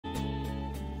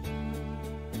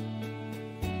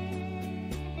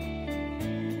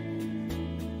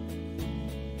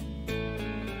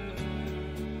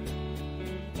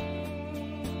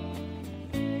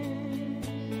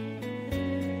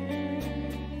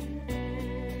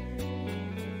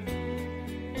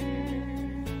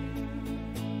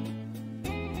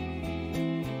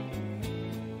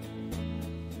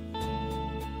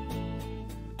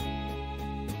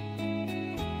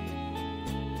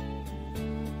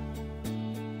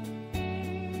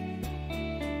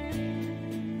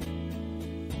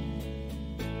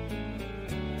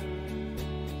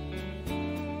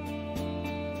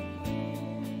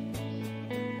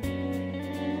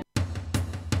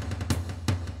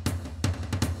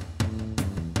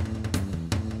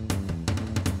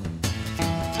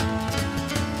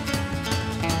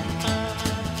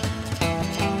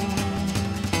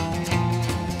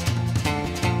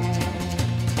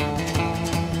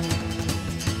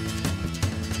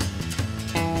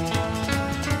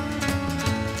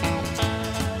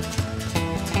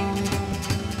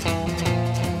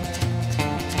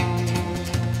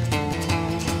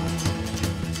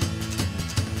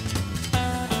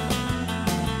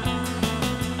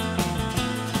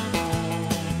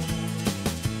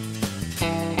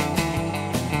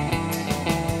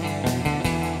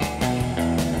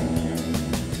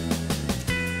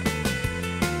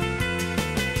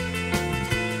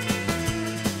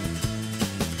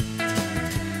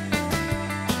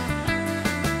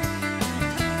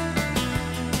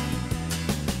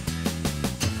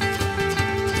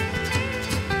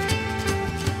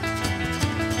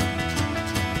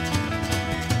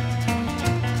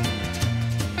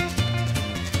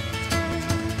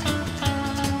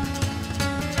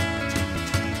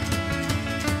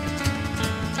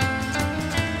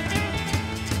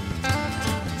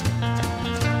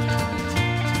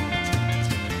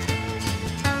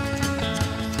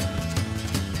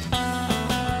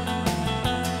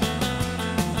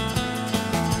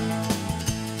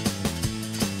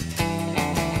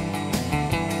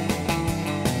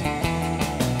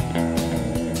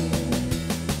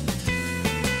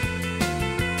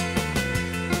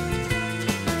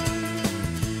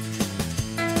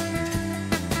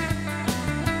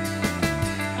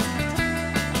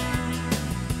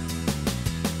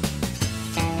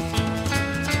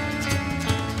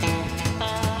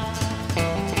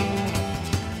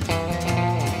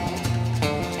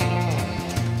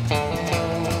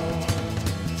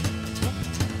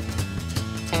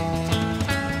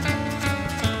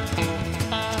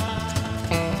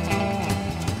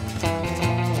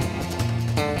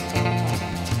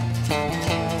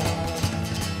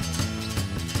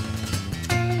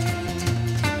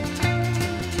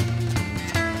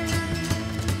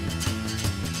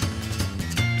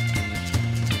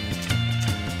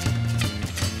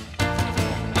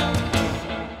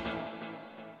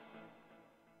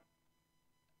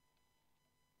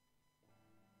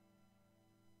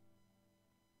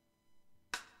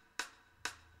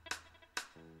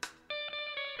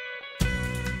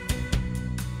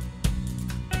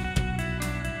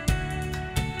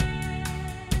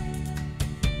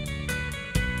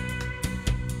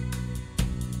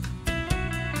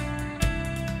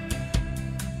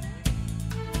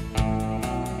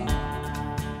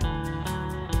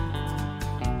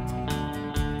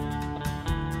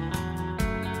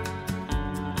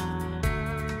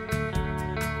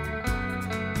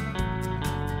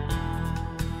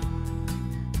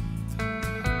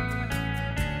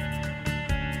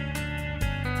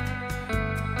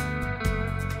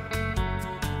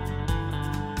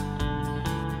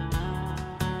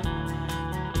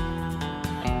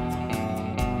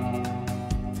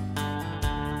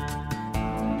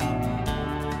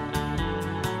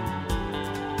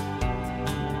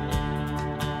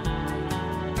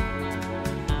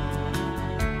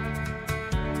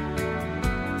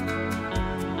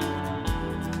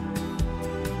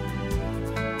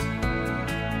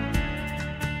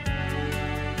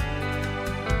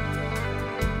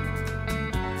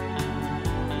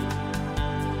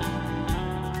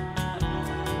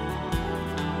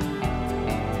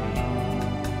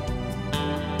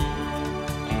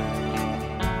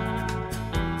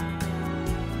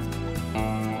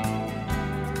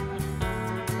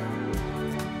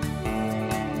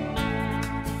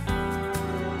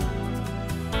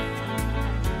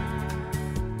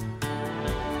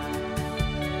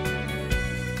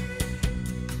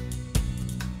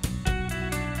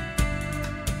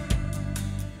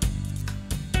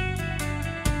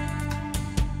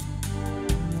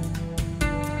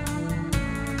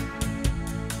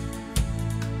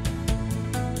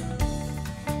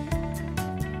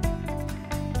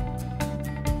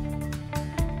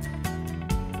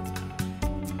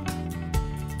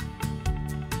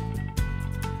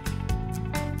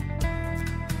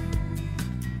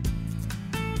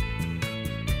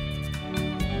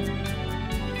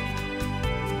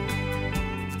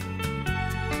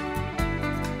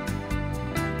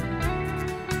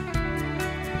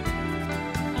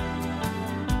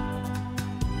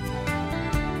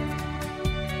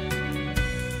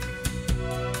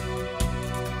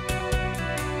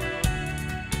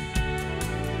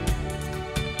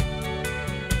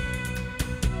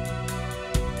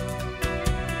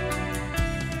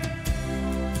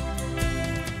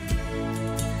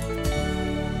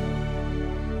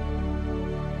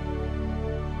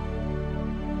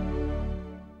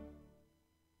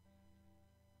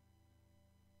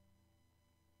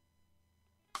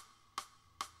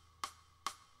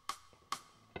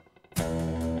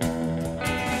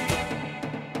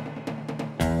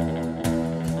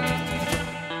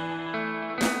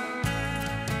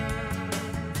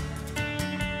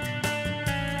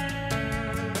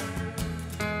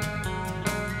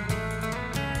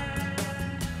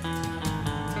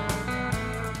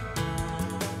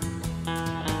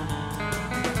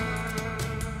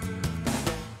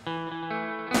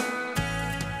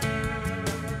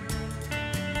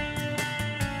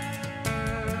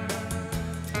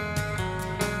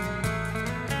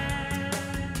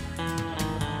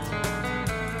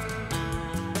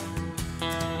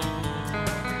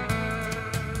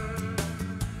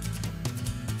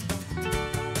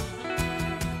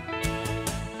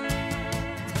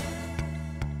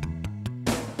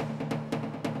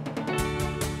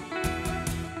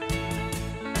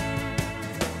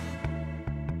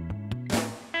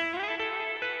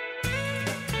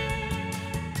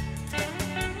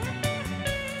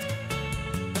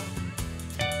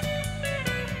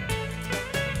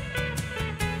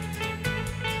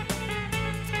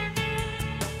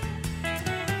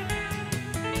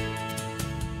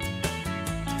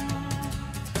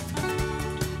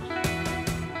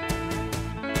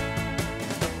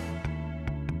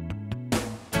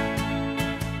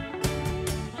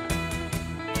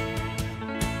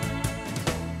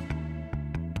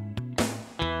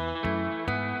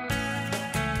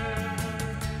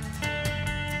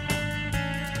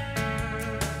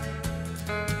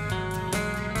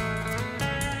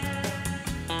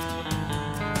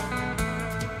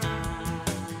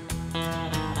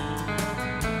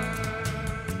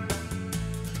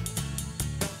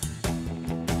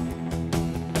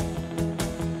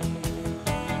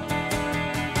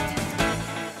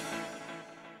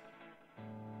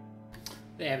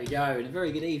There we go, and a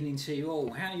very good evening to you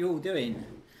all. How are you all doing?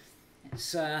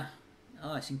 It's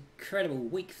it's incredible.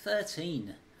 Week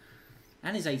 13,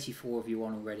 and there's 84 of you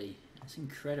on already. That's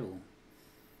incredible.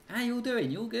 How are you all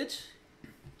doing? You all good?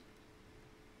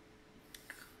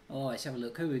 Oh, let's have a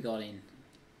look. Who we got in?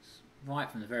 Right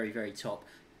from the very, very top.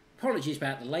 Apologies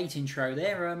about the late intro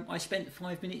there. I spent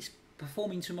 5 minutes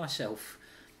performing to myself.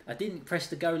 I didn't press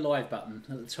the go live button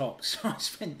at the top, so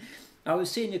I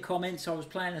was seeing your comments, I was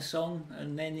playing a song,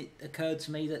 and then it occurred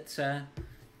to me that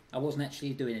I wasn't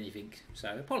actually doing anything. So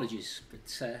apologies,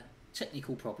 but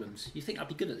technical problems. You think I'd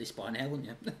be good at this by now, wouldn't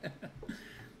you?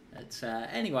 But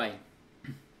anyway,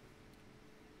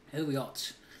 who we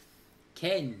got?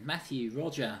 Ken, Matthew,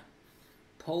 Roger,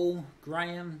 Paul,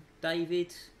 Graham,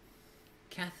 David,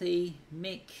 Kathy,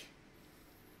 Mick,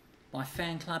 my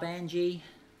fan club Angie,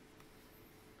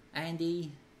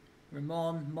 Andy,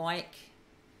 Ramon, Mike,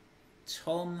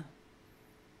 Tom.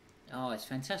 Oh, it's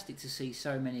fantastic to see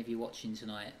so many of you watching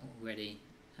tonight already.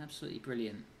 Absolutely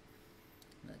brilliant.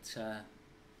 But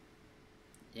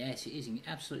yes, it is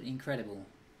absolutely incredible.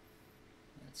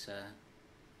 But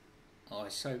oh,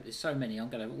 there's so many. I'm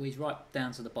going to always right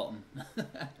down to the bottom.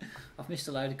 I've missed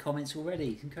a load of comments already.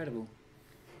 It's incredible.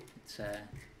 But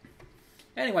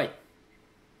anyway,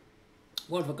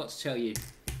 what have I got to tell you?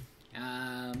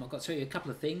 I've got to tell you a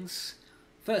couple of things.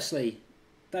 Firstly,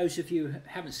 those of you who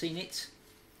haven't seen it,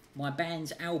 my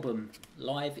band's album,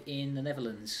 Live in the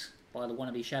Netherlands by the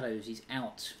Wannabe Shadows, is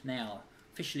out now,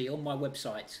 officially on my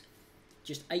website.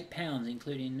 Just £8,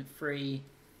 including free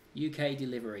UK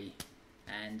delivery.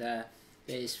 And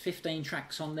there's 15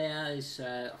 tracks on there. There's,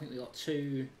 I think we've got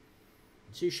two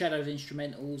Shadows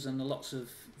instrumentals and lots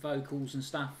of vocals and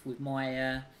stuff with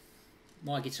my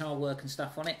my guitar work and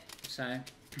stuff on it. So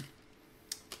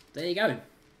there you go.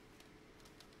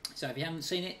 So if you haven't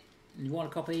seen it and you want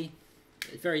a copy,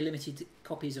 very limited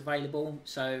copies available.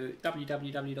 So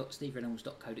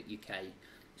www.stevereynolds.co.uk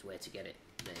is where to get it.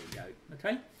 There you go.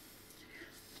 Okay.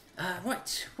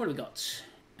 Right, what have we got?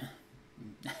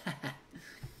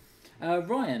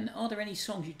 Ryan, are there any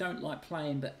songs you don't like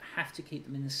playing but have to keep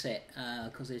them in the set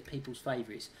because they're people's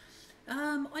favourites?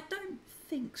 I don't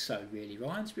think so, really,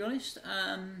 Ryan, to be honest.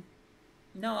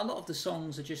 No, a lot of the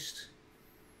songs are just...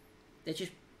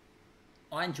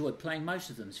 I enjoyed playing most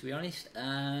of them, to be honest.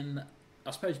 I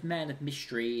suppose Man of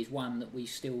Mystery is one that we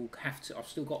still have to... I've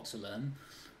still got to learn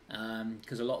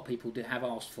because a lot of people do have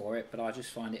asked for it, but I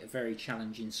just find it a very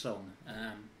challenging song.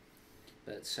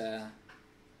 But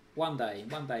one day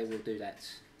we'll do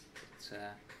that.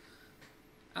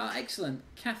 But, excellent,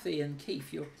 Kathy and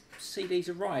Keith, your CD's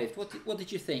arrived. What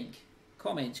did you think?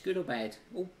 Comments, good or bad?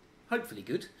 Well, hopefully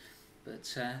good.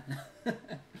 But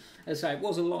as I say, it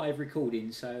was a live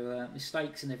recording, so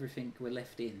mistakes and everything were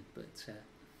left in. But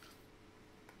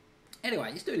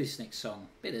anyway, let's do this next song.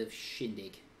 Bit of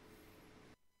shindig.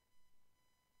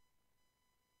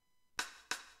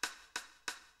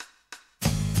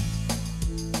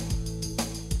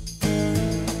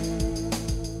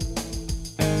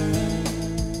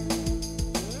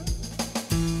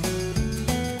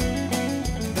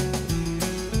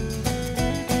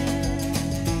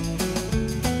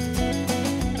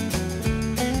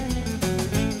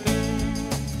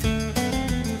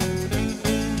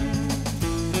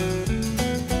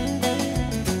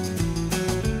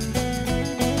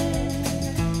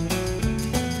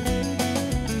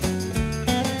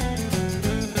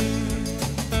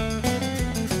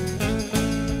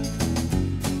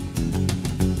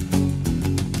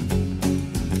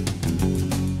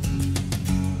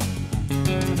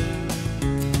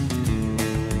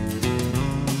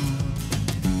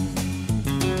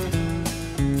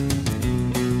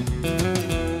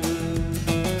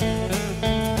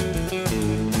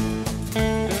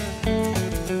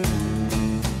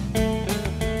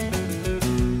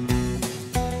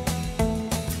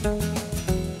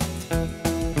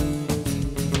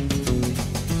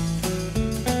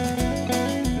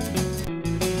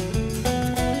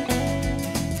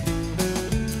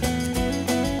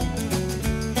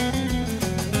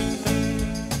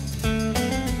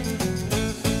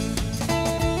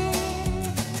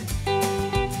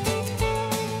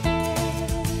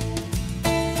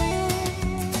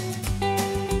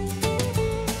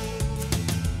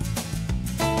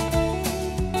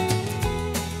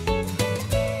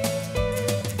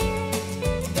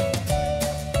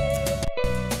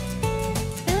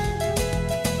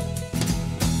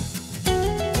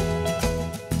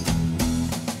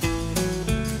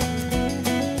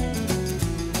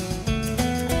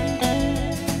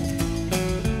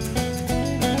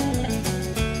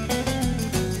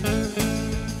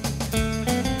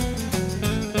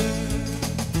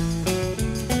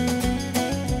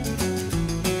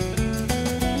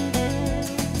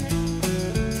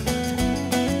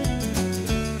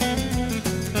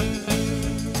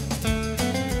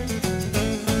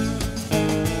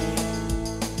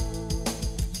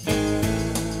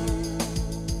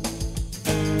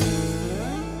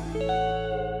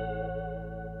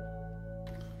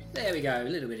 we go, a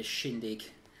little bit of Shindig.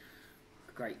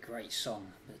 Great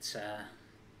song. But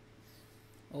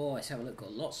oh, let's have a look.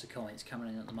 Got lots of comments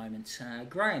coming in at the moment.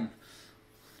 Graham,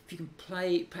 if you can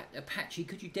play Apache,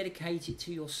 could you dedicate it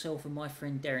to yourself and my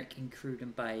friend Derek in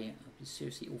Cruden Bay? I've been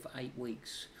seriously ill for 8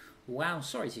 weeks. Wow,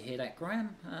 sorry to hear that,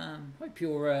 Graham. Hope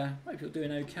you're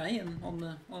doing okay and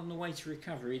on the way to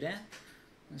recovery there.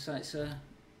 And so it's a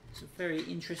very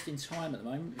interesting time at the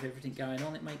moment with everything going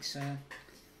on. It makes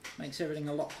everything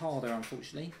a lot harder,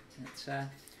 unfortunately.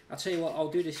 I'll tell you what, I'll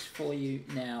do this for you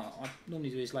now. I normally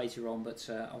do this later on, but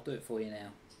I'll do it for you now.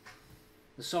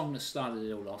 The song that started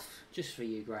it all off, just for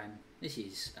you, Graham. This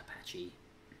is Apache.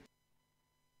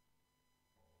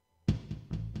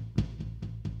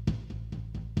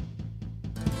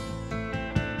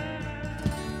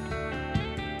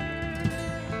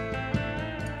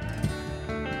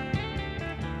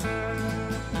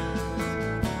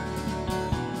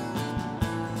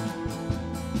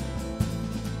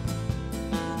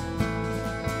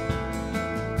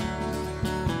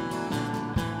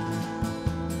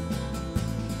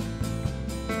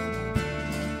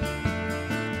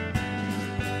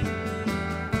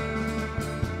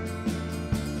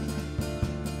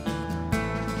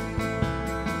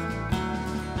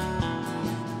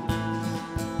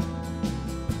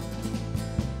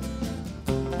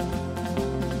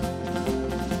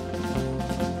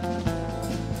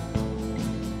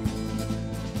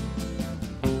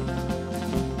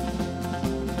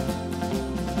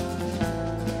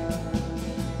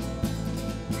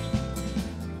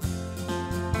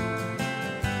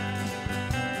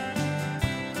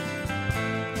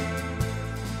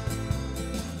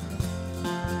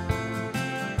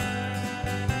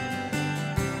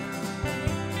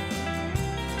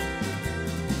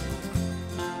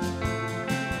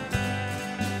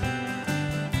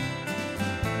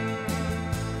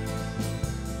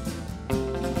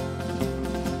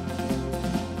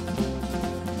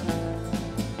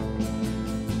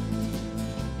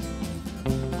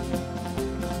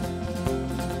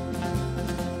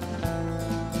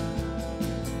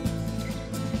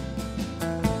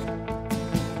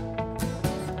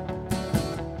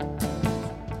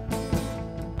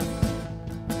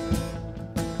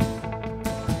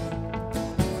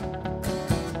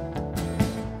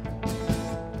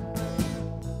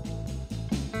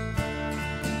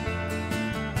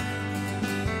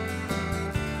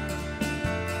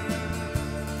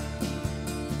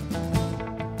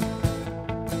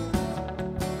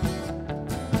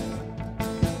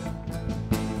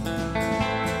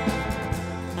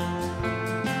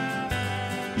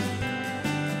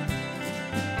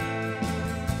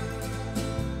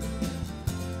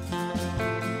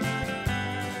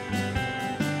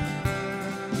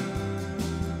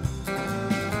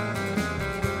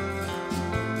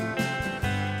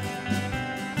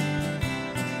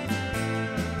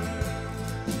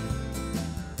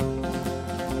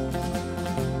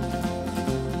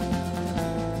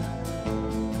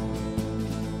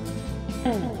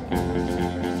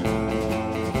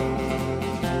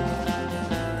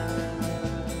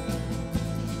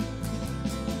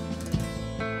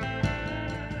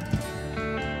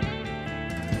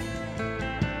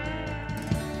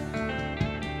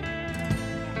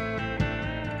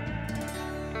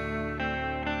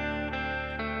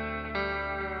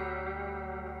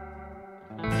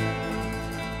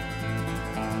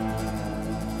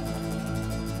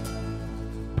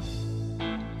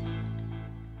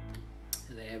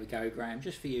 Go, Graham,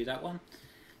 just for you that one.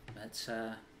 But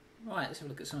right, let's have a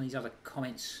look at some of these other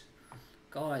comments,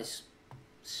 guys.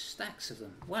 Stacks of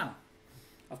them. Wow,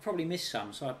 I've probably missed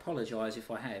some, so I apologise if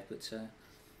I have. But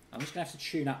I'm just gonna have to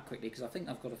tune up quickly because I think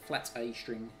I've got a flat A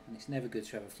string, and it's never good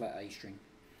to have a flat A string.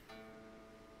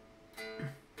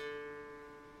 I'll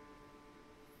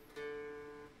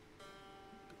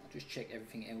just check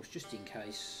everything else just in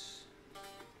case.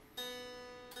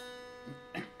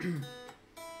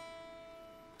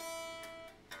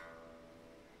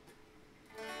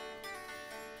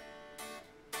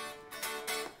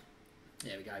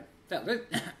 There we go. That'll do.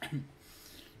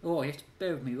 Oh, you have to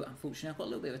bear with me. Unfortunately, I've got a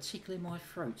little bit of a tickle in my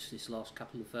throat this last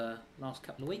couple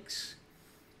of weeks.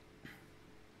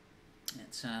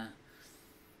 It's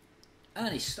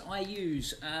Ernest. I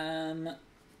use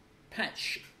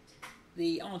patch,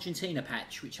 the Argentina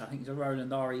patch, which I think is a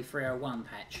Roland RE301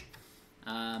 patch,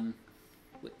 and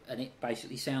it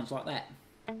basically sounds like that.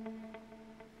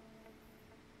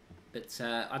 But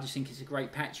I just think it's a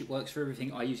great patch. It works for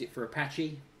everything. I use it for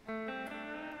Apache.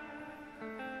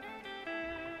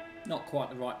 Not quite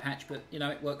the right patch, but you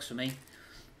know, it works for me.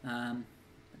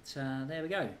 There we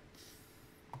go.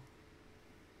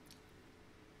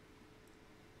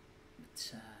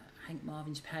 But, Hank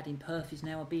Marvin's pad in Perth is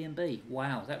now a B&B.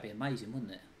 Wow, that'd be amazing,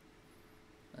 wouldn't it?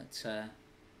 But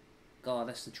God,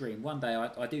 that's the dream. One day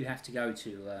I do have to go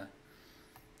to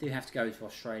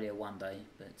Australia one day,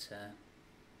 but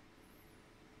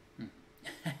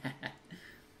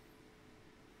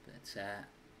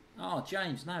oh,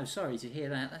 James, no, sorry to hear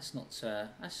that. That's not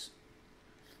that's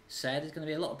sad. There's going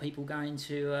to be a lot of people going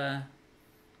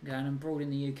abroad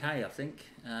in the UK, I think.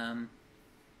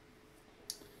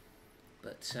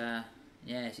 But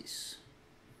yes, it's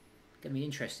going to be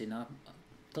interesting. I'm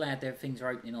glad that things are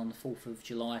opening on the 4th of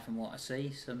July from what I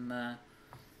see. Some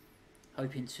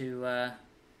hoping to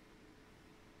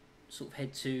sort of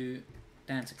head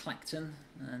down to Clacton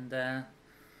and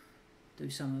do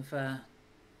some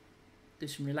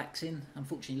relaxing.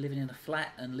 Unfortunately, living in a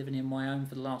flat and living in my own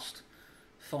for the last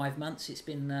 5 months, it's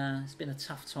been a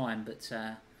tough time. But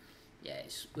yeah,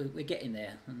 we're getting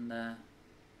there. And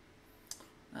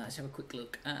let's have a quick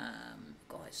look.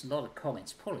 God, it's a lot of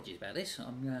comments. Apologies about this.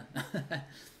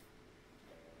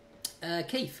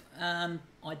 Keith, I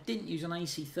didn't use an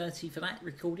AC30 for that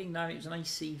recording. No, it was an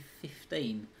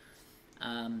AC15.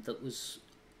 That was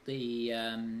the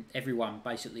everyone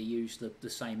basically used the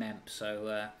same amp,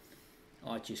 so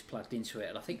I just plugged into it.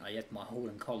 And I think I had my Hall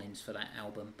 & Collins for that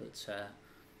album, but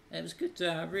it was a good,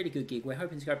 really good gig. We're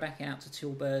hoping to go back out to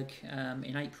Tilburg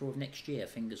in April of next year,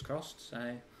 fingers crossed.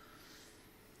 So,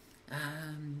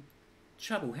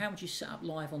 Trouble, how would you set up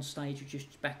live on stage with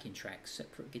just backing tracks,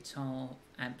 separate guitar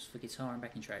amps for guitar and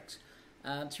backing tracks?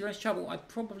 To be honest, Trouble, I'd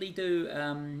probably do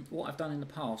what I've done in the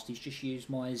past is just use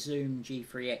my Zoom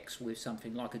G3X with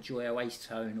something like a Joyo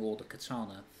Acetone or the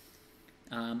Katana,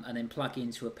 and then plug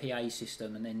into a PA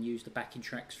system and then use the backing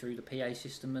tracks through the PA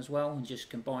system as well and just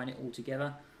combine it all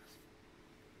together.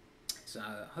 So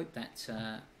I hope that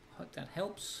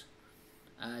helps.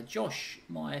 Josh,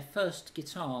 my first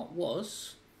guitar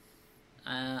was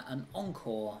an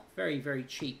Encore, very, very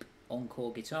cheap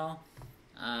Encore guitar.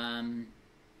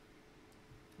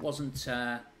 Was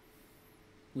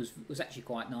actually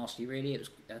quite nasty, really. It was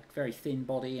a very thin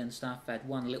body and stuff. Had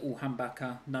one little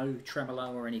humbucker, no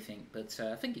tremolo or anything. But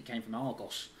I think it came from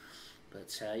Argos.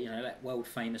 But you know, that world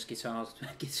famous guitar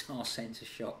centre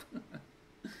shop.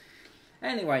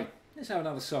 Anyway, let's have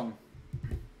another song.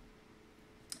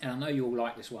 And I know you all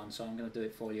like this one, so I'm going to do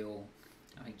it for you all.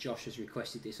 I think Josh has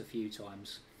requested this a few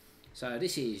times. So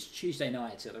this is Tuesday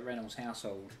Night at the Reynolds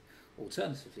household,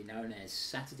 alternatively known as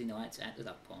Saturday Night at the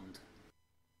Duck Pond.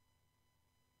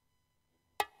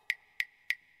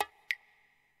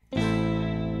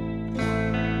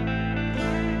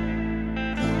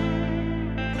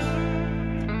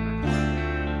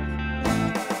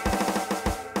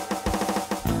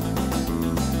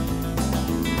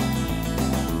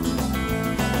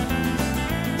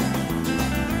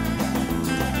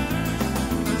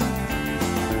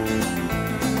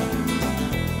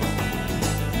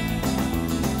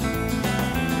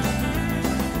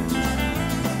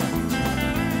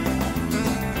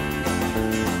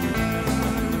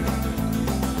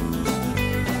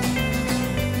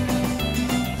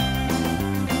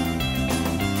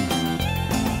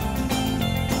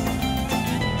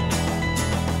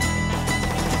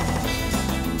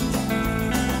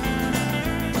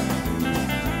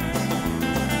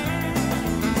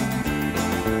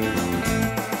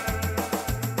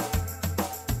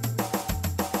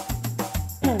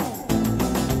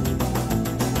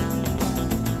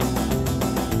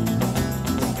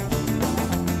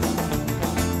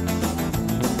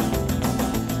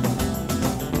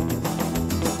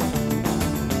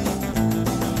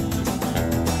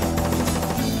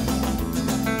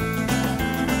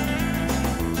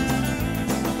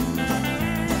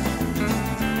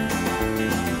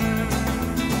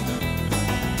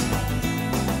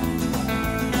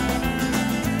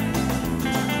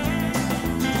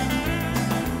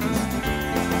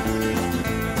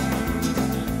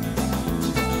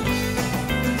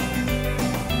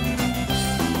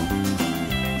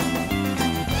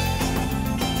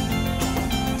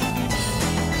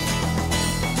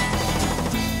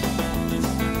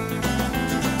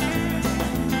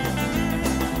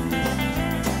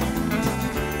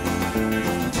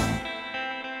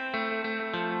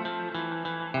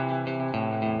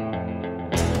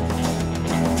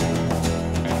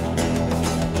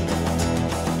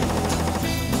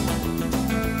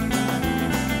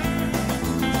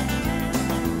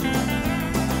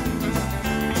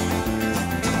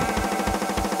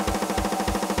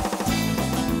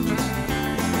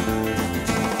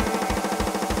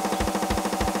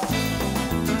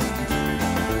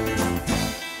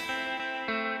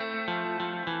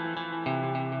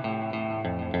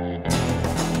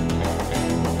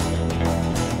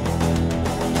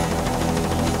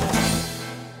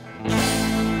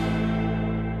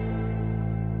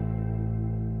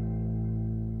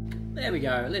 There we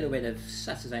go, a little bit of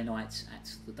Saturday Night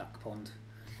at the Duck Pond.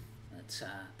 It's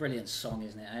a brilliant song,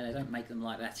 isn't it? They don't make them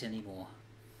like that anymore.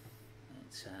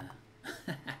 It's,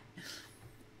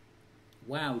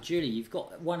 wow, Julie, you've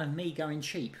got one of me going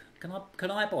cheap. Can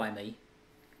I buy me,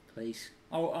 please?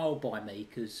 I'll buy me,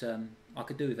 because I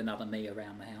could do with another me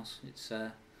around the house.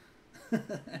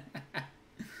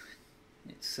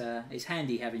 It's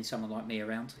handy having someone like me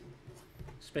around,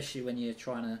 especially when you're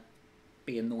trying to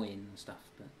be annoying and stuff.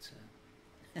 But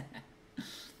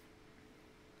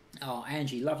oh,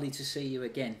 Angie, lovely to see you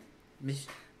again. Must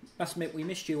admit, we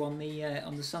missed you on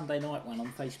the Sunday night one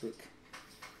on Facebook.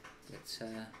 But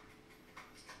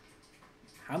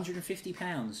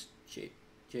 £150,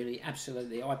 Julie,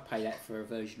 absolutely. I'd pay that for a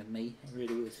version of me. I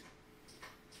really would.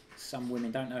 Some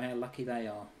women don't know how lucky they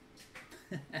are.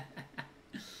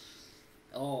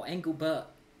 Oh, Engelbert.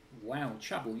 Wow,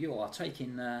 Trouble, you are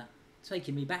taking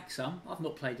me back some. I've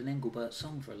not played an Engelbert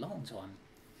song for a long time.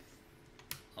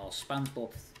 Oh,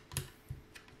 SpongeBob.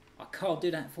 I can't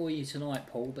do that for you tonight,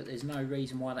 Paul, but there's no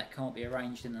reason why that can't be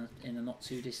arranged in a not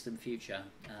too distant future.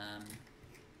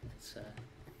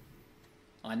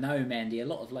 I know, Mandy, a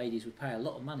lot of ladies would pay a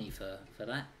lot of money for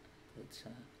that, but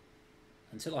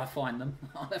until I find them,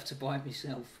 I'll have to buy it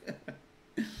myself.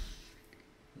 But,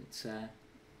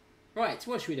 right,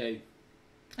 what should we do?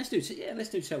 Let's do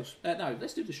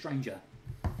The Stranger.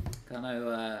 I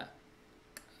know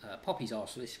Poppy's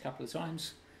asked for this a couple of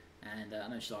times, and I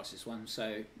know she likes this one,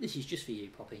 so this is just for you,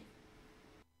 Poppy.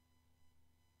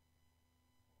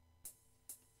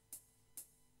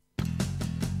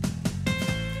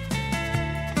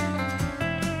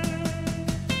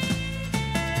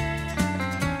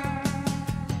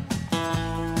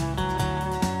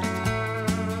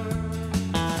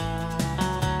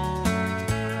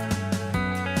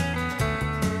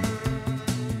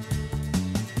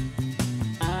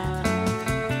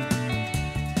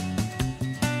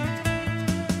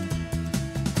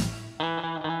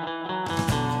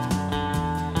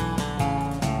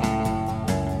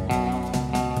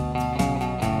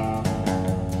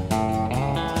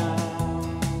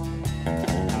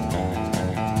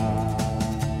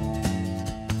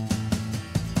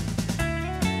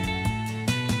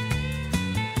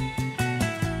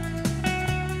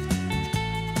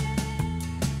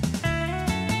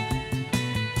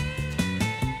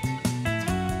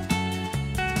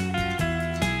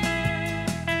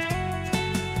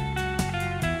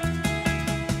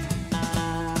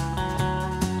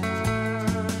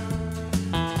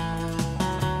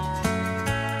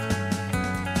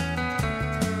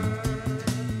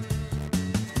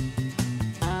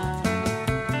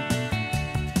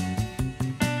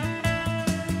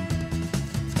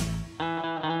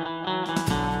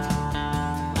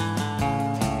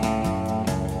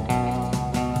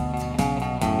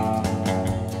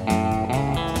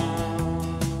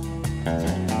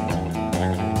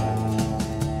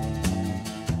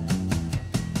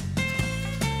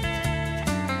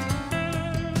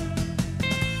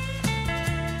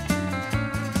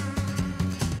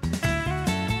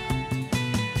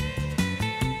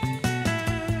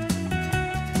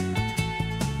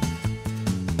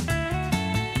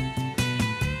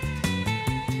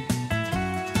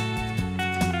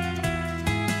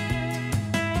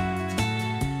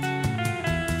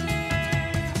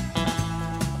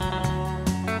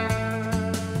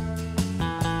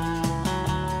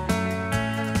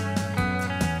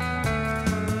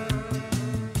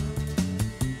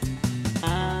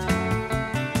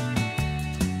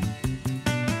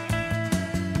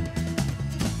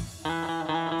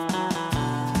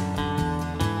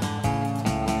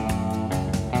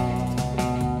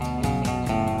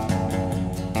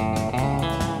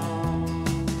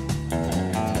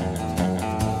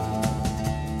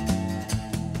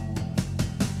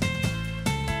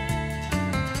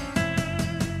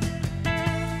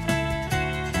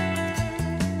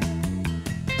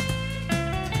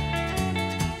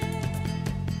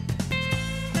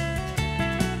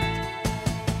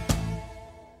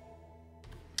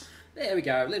 There we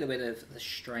go, a little bit of The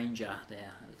Stranger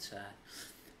there. But,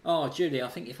 oh, Julie, I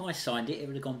think if I signed it, it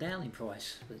would have gone down in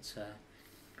price. But do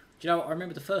you know what? I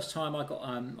remember the first time I got,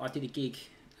 I did a gig.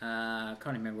 I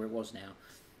can't remember where it was now,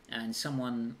 and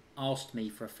someone asked me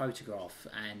for a photograph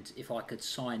and if I could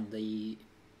sign the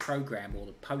program or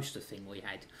the poster thing we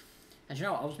had. And you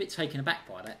know what? I was a bit taken aback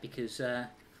by that because,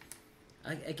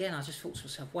 again, I just thought to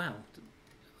myself, wow,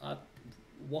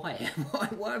 why?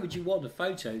 Why would you want a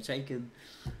photo taken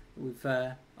with,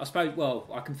 I suppose, well,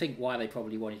 I can think why they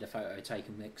probably wanted a photo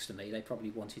taken next to me. They probably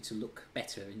wanted to look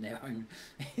better in their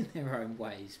own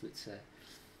ways. But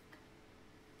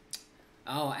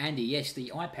Oh, Andy, yes,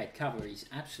 the iPad cover is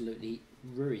absolutely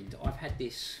ruined. I've had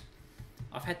this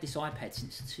iPad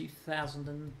since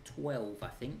 2012, I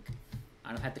think,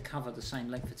 and I've had the cover the same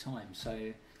length of time.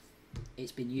 So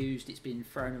it's been used, it's been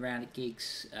thrown around at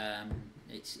gigs,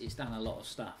 it's done a lot of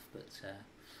stuff. But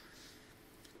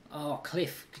oh,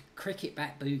 Cliff, Cricket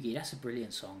Bat Boogie, that's a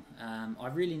brilliant song. I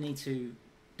really need to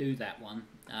do that one.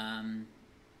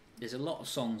 There's a lot of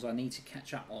songs I need to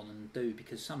catch up on and do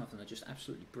because some of them are just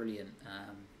absolutely brilliant.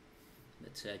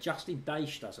 But Justin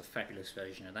Daesh does a fabulous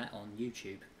version of that on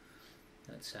YouTube.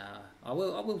 But I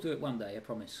will do it one day, I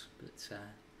promise. But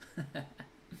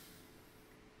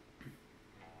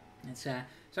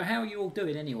so how are you all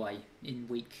doing anyway in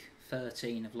week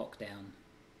 13 of lockdown?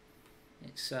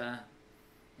 It's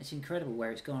incredible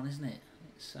where it's gone, isn't it?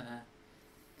 It's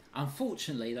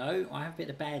unfortunately, though, I have a bit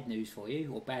of bad news for you,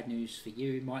 or bad news for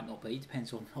you, it might not be,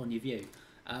 depends on your view.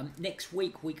 Next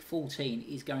week, week 14,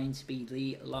 is going to be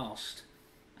the last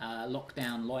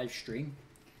lockdown live stream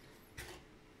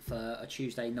for a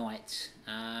Tuesday night,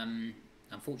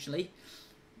 unfortunately.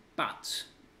 But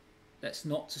that's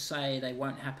not to say they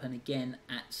won't happen again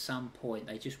at some point.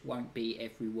 They just won't be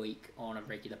every week on a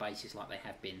regular basis like they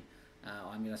have been.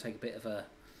 I'm going to take a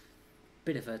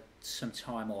bit of some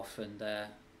time off and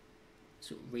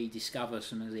sort of rediscover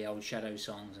some of the old Shadow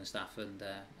songs and stuff, and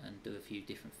do a few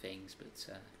different things. But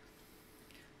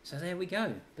so there we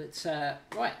go. But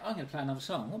right, I'm going to play another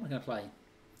song. What am I going to play?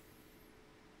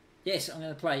 Yes, I'm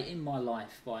going to play "In My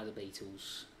Life" by the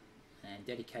Beatles, and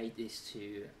dedicate this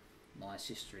to my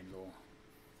sister-in-law.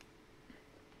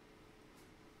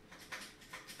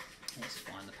 Let's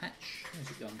find the patch.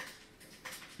 Where's it gone?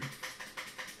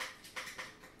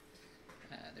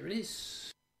 There it is.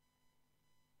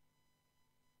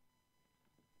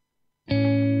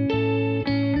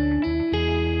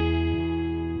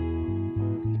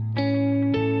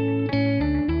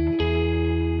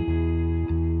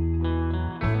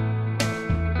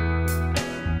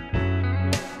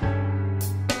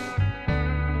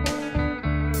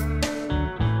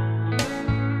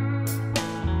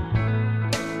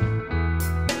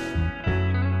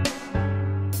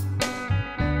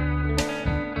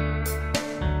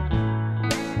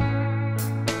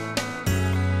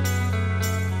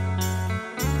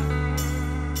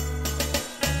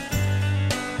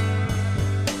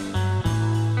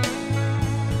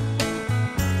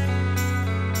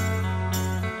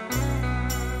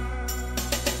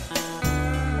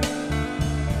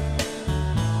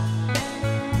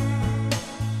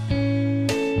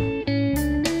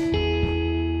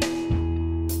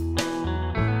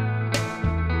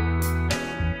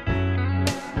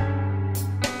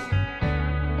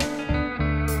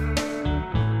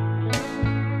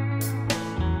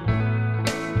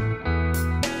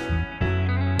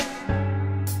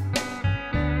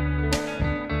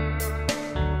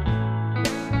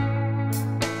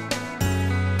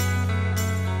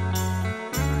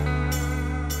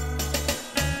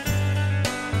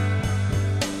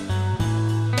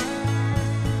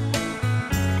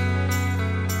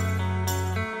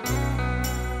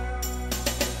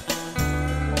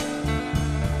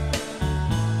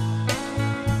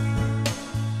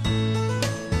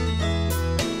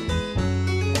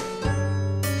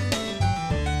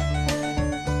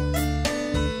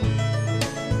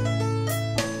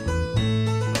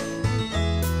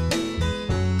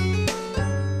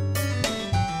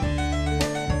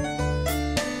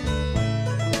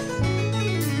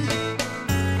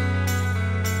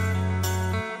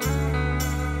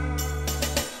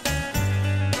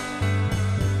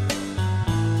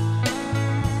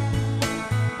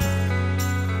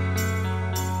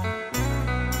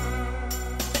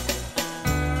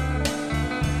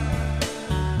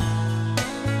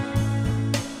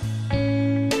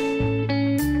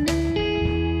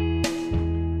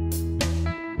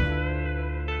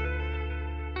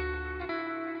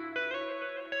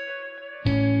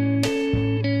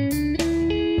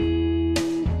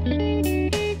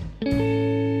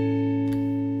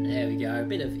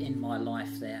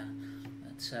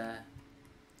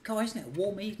 God, isn't it a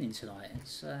warm evening tonight?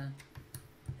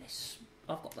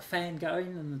 I've got the fan going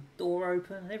and the door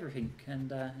open and everything, and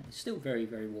it's still very,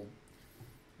 very warm.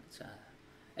 But,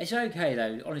 it's okay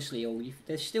though, honestly.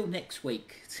 There's still next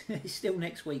week. There's still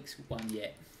next week's one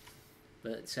yet.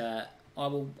 But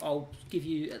I'll give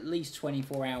you at least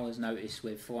 24 hours notice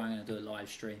before I'm going to do a live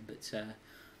stream. But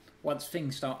once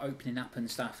things start opening up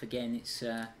and stuff again, it's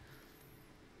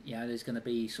there's going to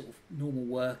be sort of normal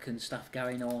work and stuff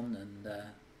going on, and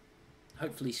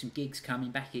hopefully some gigs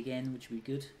coming back again, which would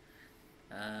be good.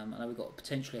 I know we've got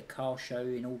potentially a car show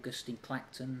in August in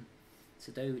Clacton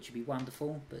to do, which would be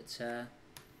wonderful. But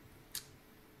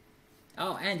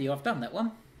Oh, Andy, I've done that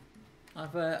one. I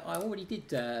already did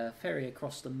ferry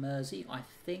across the Mersey, I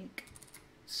think,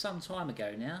 some time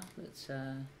ago now.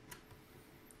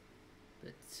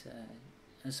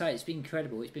 And so it's been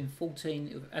incredible. It's been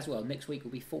 14 as well. Next week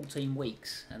will be 14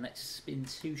 weeks, and that's been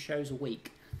 2 shows a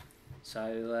week.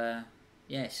 So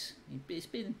yes, it's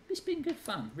been good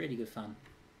fun, really good fun.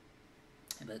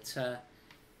 But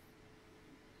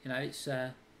you know, it's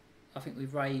I think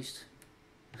we've raised.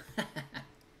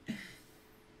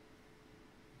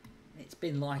 It's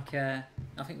been like I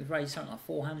think we've raised something like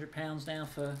 £400 now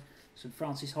for St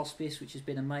Francis Hospice, which has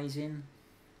been amazing.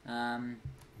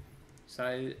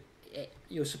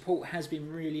 Your support has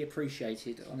been really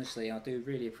appreciated. Honestly, I do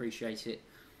really appreciate it,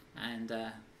 and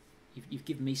you've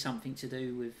given me something to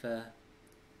do with.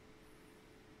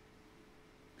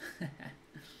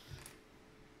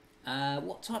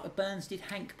 What type of Burns did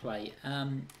Hank play?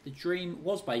 The Dream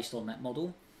was based on that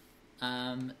model.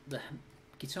 The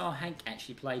guitar Hank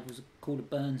actually played was called a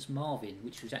Burns Marvin,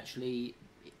 which was actually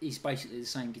is basically the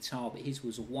same guitar, but his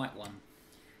was a white one,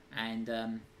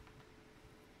 and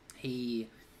he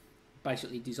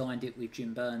basically designed it with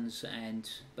Jim Burns, and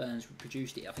Burns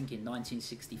produced it I think in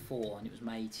 1964, and it was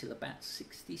made till about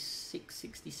 66,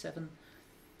 67,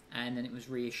 and then it was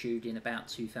reissued in about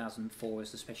 2004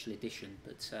 as a special edition.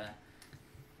 But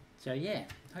so yeah,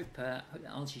 hope that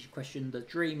answers your question. The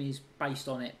Dream is based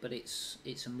on it, but it's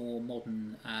a more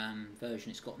modern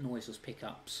version. It's got noiseless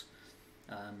pickups,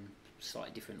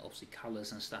 slightly different obviously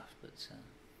colours and stuff, but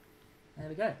there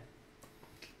we go.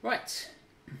 Right,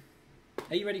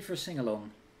 are you ready for a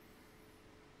sing-along?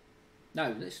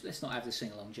 No, let's not have the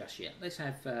sing-along just yet. Let's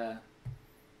have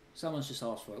someone's just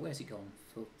asked for it. Where's it gone?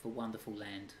 For Wonderful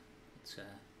Land. It's,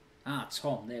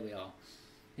 Tom, there we are.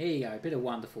 Here you go, a bit of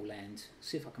Wonderful Land.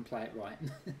 See if I can play it right.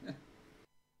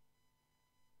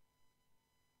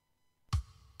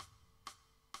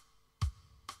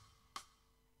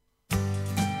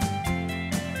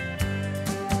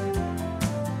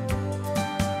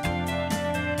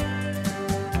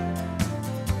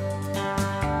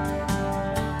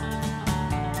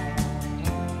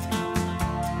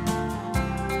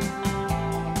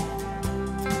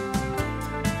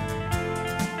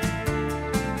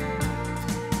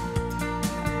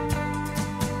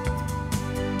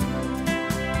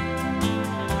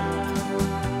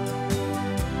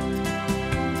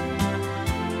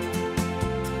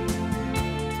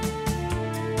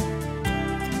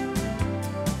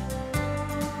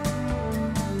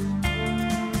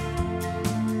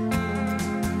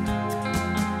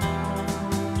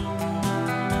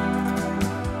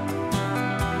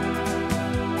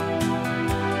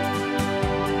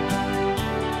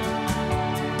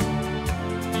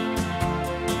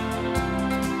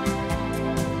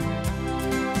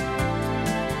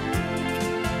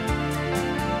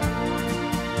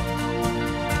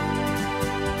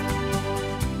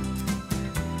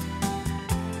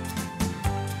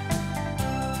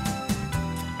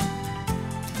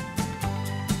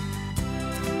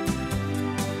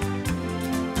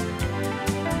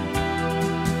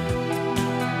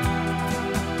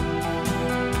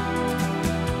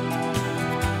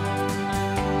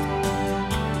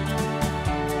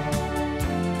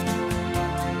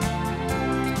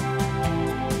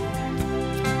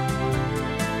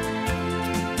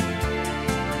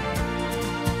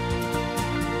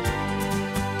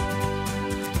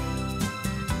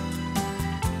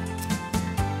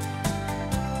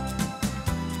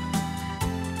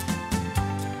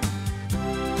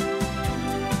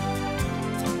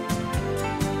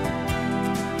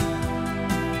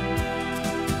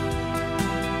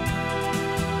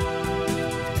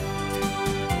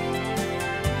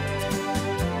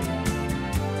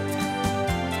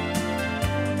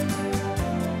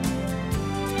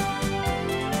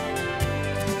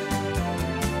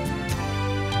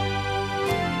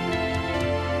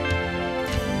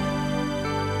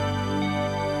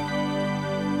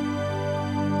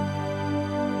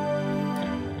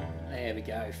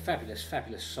 Fabulous,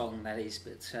 fabulous song that is.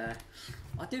 But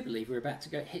I do believe we're about to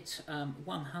go hit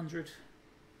 100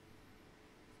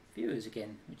 viewers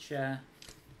again, which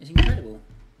is incredible.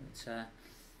 It's,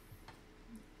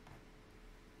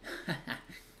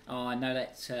 oh, I know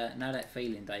that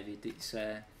feeling, David. It's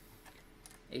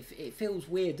it feels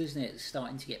weird, doesn't it? It's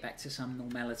starting to get back to some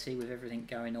normality with everything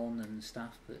going on and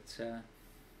stuff. But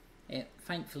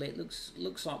thankfully, it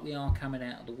looks like we are coming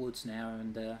out of the woods now,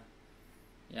 and.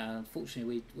 Yeah,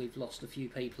 unfortunately we've lost a few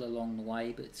people along the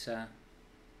way, but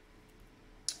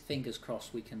fingers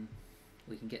crossed we can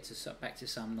get back to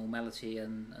some normality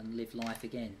and live life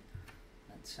again.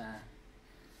 But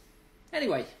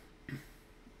anyway,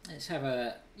 Let's have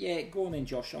a... Yeah, go on then,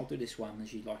 Josh. I'll do this one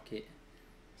as you like it.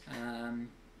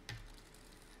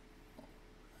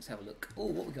 Let's have a look. Oh,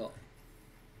 what we got?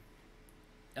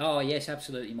 Oh, yes,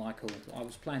 absolutely, Michael. I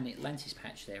was playing the Atlantis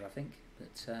patch there, I think.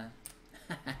 But...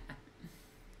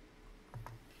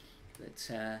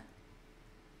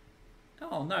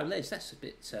 oh, no, Les, that's a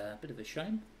bit of a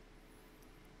shame.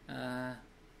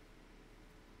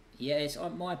 Yes,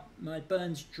 my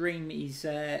Burns Dream is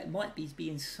might be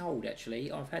being sold actually.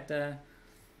 I've had a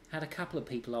couple of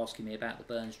people asking me about the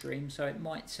Burns Dream, so it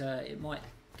might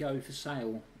go for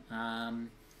sale.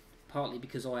 Partly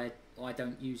because I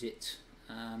don't use it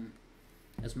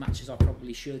as much as I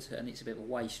probably should, and it's a bit of a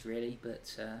waste really.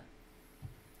 But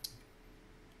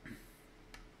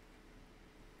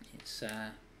it's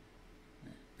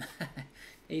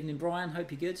evening, Brian. Hope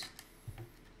you're good.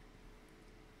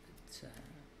 But,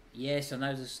 yes, I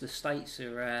know the states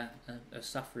are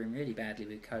suffering really badly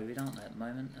with COVID, aren't they, at the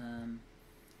moment?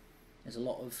 There's a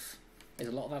lot of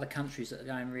other countries that are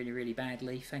going really, really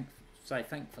badly.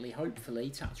 Thankfully, hopefully,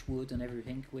 touch wood and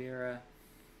everything, we're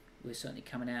certainly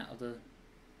coming out the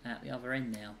other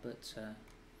end now. But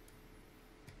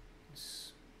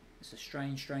it's a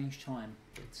strange time.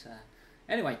 But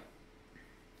anyway,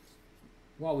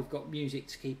 while we've got music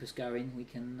to keep us going, we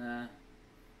can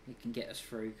get us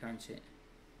through, can't it?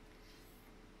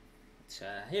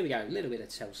 But, here we go, a little bit of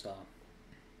Telstar.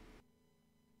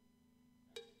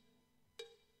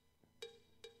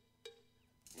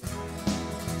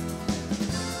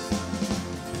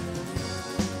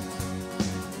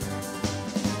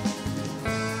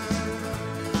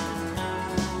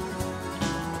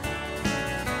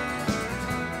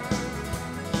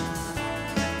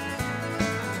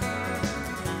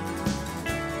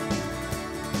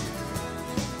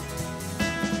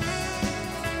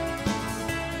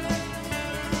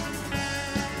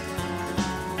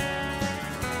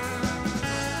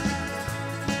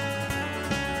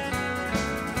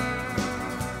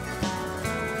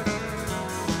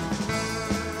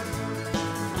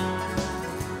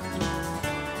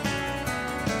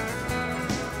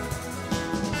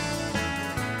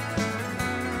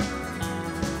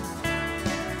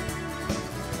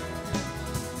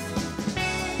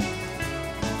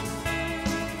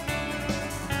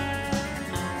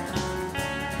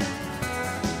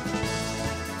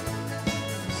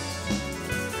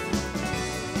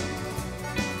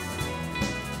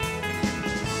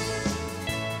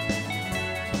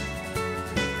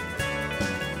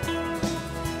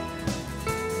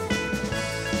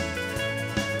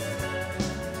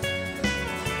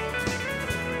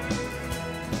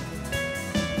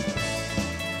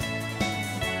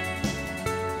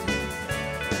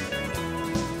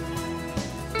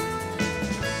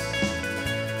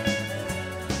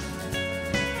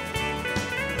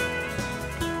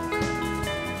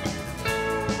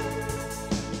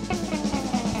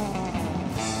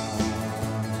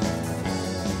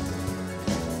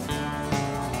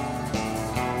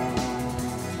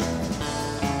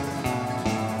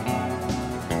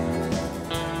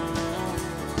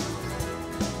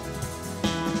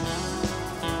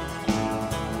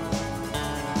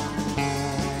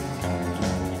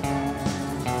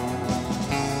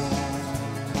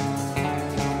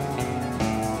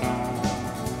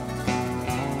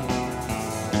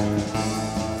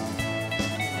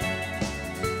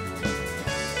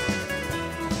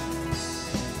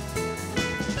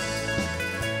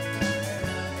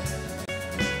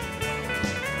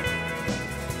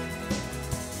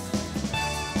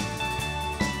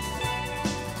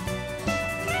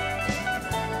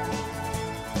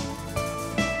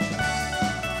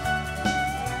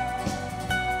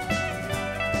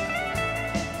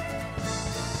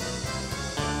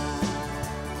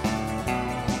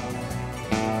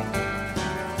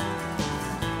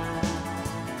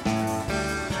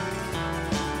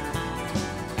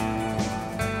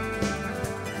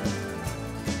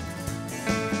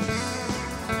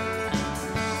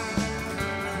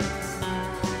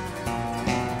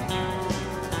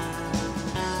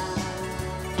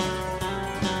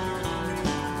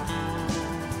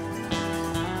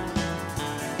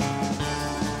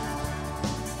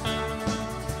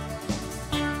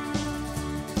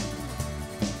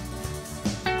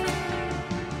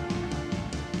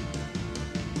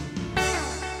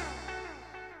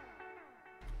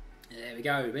 we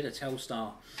go, a bit of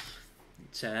Telstar.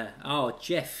 Oh,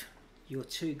 Jeff, you're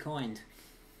too kind.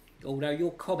 Although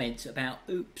your comment about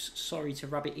 "oops, sorry to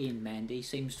rub it in, Mandy"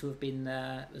 seems to have been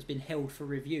has been held for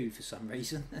review for some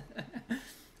reason.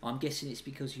 I'm guessing it's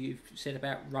because you've said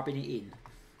about rubbing it in.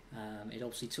 It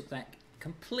obviously took that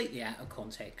completely out of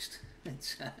context.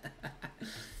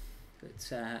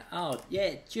 But oh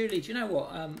yeah, Julie, do you know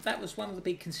what? That was one of the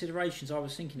big considerations I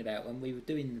was thinking about when we were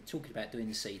talking about doing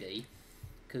the CD,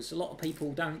 because a lot of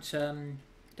people don't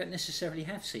necessarily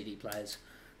have CD players.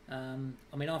 I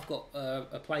mean, I've got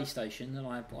a PlayStation and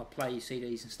I play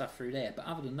CDs and stuff through there, but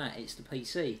other than that, it's the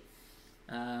PC.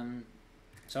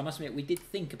 So I must admit, we did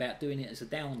think about doing it as a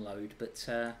download, but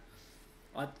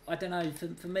I don't know.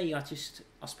 For me, I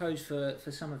suppose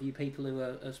for some of you people who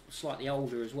are slightly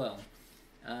older as well.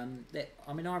 I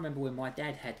mean, I remember when my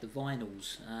dad had the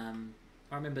vinyls.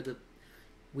 I remember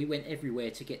we went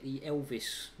everywhere to get the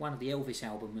Elvis. One of the Elvis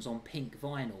albums was on pink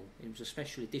vinyl. It was a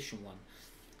special edition one,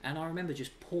 and I remember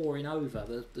just poring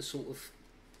over the sort of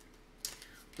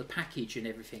the package and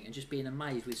everything, and just being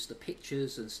amazed with the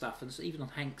pictures and stuff, and even on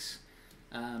Hank's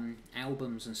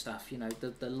albums and stuff. You know,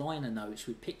 the liner notes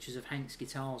with pictures of Hank's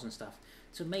guitars and stuff.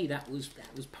 To me, that was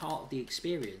part of the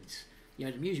experience. You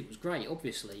know, the music was great,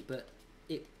 obviously, but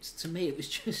to me it was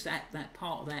just that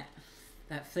part of that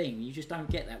thing. You just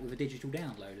don't get that with a digital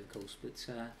download, of course. But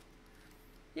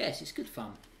yes, it's good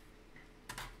fun.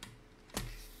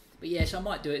 But yes, I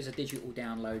might do it as a digital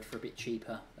download for a bit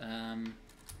cheaper.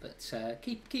 But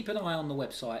keep an eye on the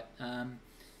website.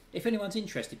 If anyone's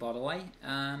interested, by the way,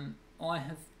 I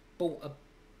have bought a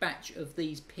batch of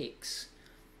these picks,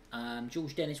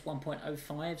 George Dennis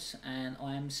 1.05s, and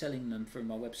I am selling them through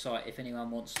my website if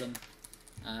anyone wants them.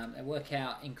 They work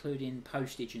out, including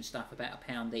postage and stuff, about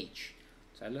 £1 each.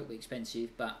 So a little bit expensive,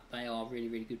 but they are really,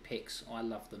 really good picks. I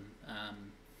love them.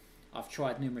 I've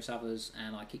tried numerous others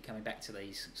and I keep coming back to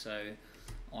these, so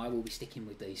I will be sticking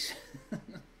with these.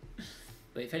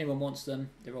 But if anyone wants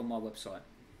them, they're on my website,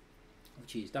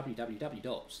 which is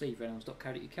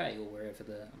www.stevereynolds.co.uk, or wherever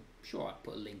I'm sure I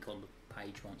put a link on the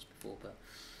page once before, but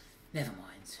never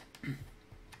mind.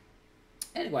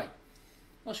 Anyway,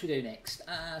 what should we do next?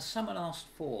 Someone asked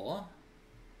for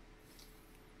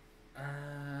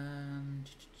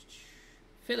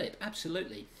Philip,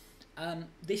 absolutely.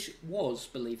 This was,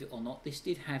 believe it or not, this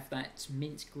did have that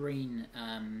mint green.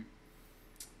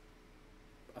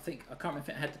 I can't remember if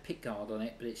it had the pick guard on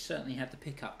it, but it certainly had the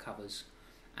pickup covers,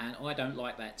 and I don't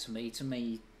like that. To me,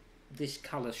 this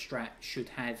colour Strat should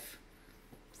have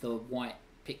the white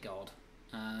pick guard,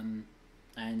 and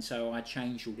so I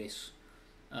changed all this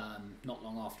not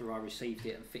long after I received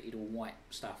it and fitted all white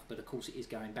stuff. But of course, it is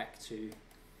going back to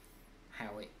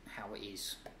how it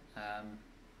is.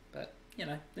 But you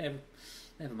know, never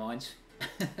mind.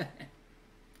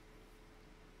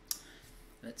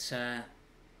 Let's.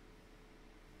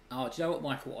 Oh, do you know what,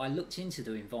 Michael? I looked into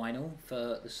doing vinyl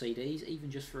for the CDs,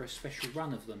 even just for a special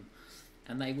run of them,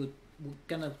 and they were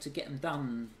gonna, to get them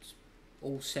done,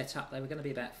 all set up. They were going to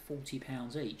be about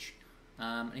 £40 each,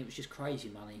 and it was just crazy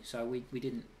money. So we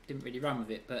didn't really run with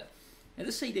it. But yeah,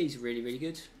 the CDs are really, really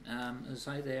good. As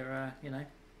I say, they're you know,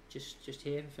 just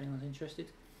here if anyone's interested.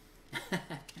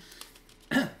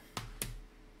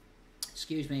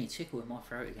 Excuse me, tickle in my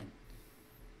throat again.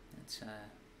 It's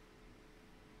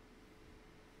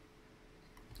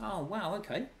oh wow,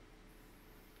 okay.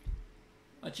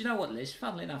 Do you know what, Liz?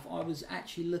 Funnily enough, I was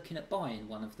actually looking at buying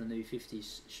one of the new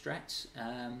 50s Strats,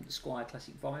 the Squire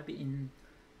Classic Vibe, in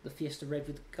the Fiesta Red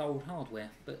with gold hardware.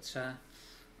 But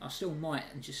I still might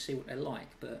and just see what they're like.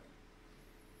 But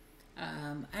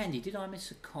Andy, did I miss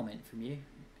a comment from you?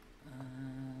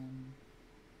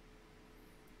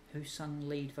 Who sung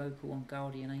lead vocal on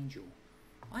Guardian Angel?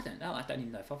 I don't know. I don't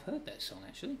even know if I've heard that song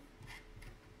actually.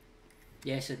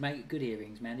 Yes, they'd make good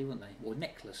earrings, Mandy, wouldn't they? Or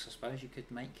necklace, I suppose you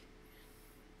could make.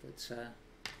 But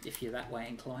if you're that way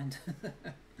inclined.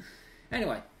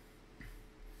 Anyway,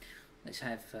 let's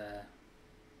have.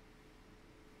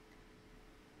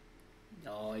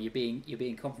 Oh, you're being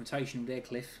confrontational there,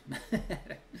 Cliff.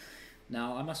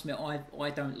 No, I must admit,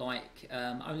 I don't like.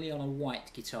 Only on a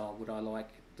white guitar would I like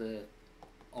the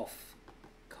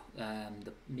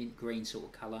the mint green sort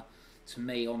of colour. To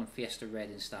me, on a Fiesta Red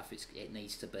and stuff, it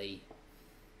needs to be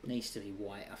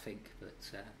white, I think. But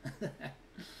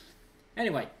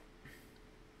anyway,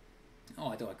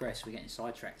 I digress. We're getting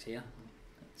sidetracked here.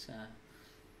 But,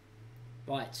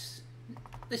 right,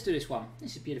 let's do this one.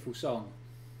 This is a beautiful song,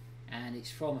 and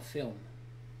it's from a film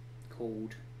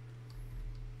called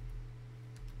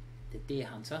The Deer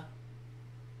Hunter,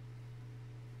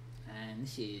 and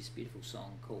this is a beautiful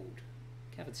song called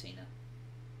Cavatina.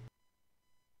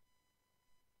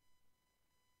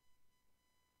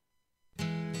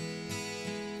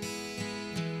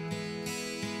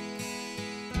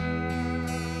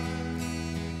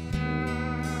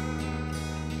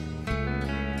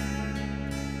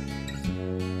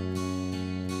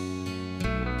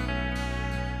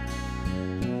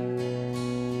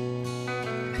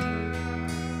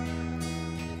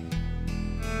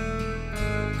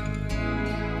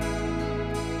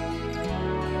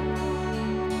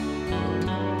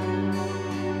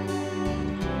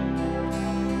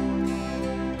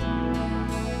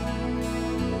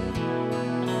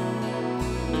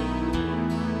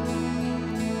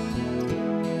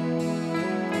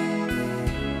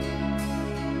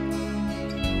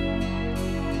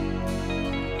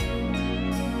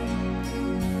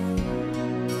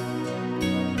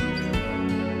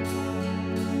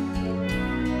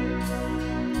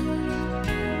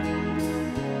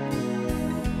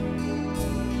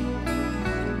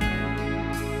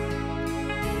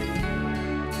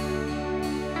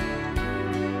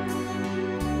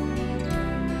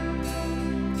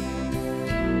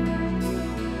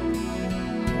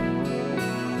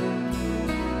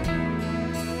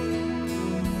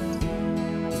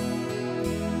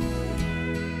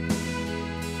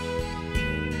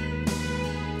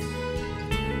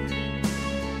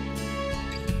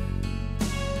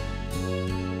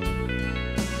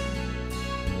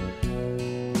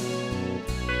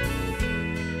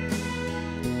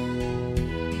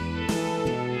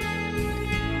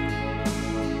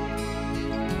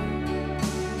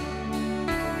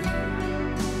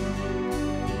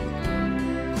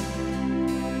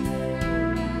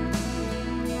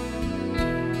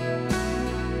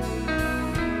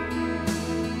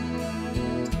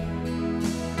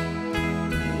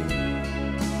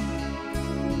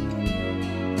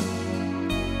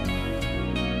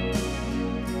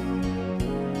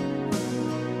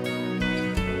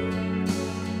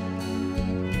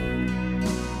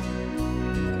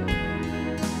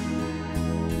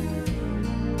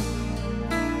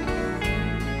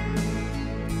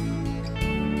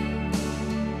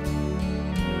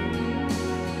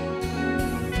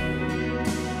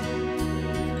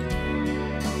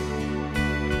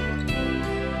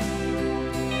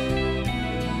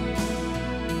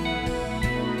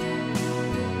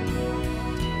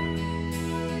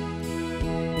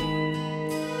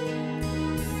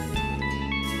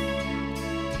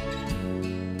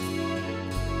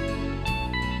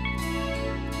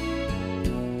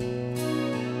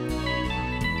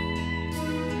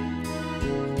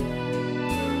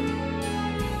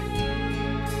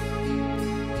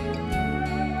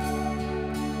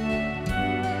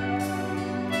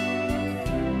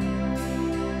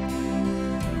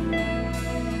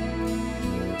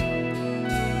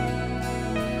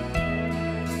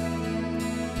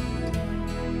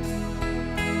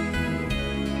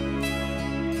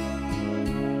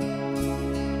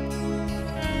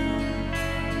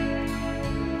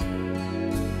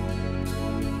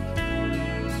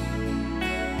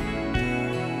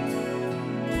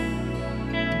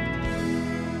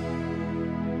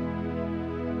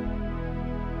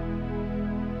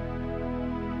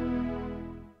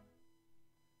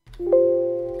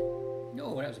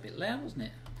 was a bit loud, wasn't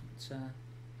it?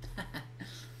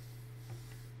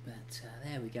 But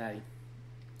there we go.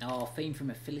 Oh, theme from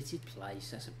a filleted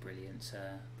place. That's a brilliant,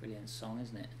 brilliant song,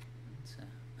 isn't it?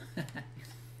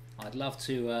 I'd love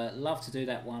to do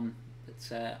that one,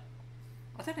 but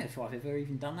I don't know if I've ever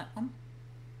even done that one.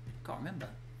 I can't remember.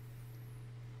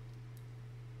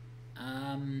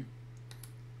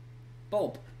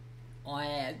 Bob,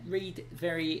 I read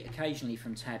very occasionally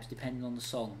from tabs, depending on the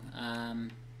song.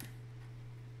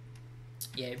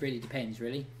 Yeah, it really depends,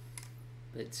 really.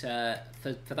 But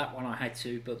for that one I had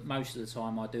to, but most of the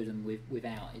time I do them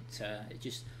without it. It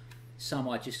just some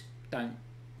I just don't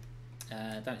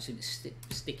seem to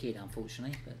stick in,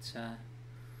 unfortunately. But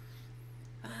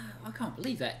I can't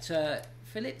believe that,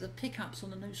 Philip. The pickups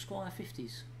on the new Squire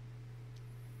 50s.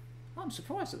 I'm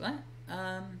surprised at that.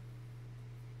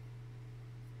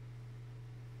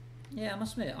 Yeah, I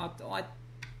must admit, I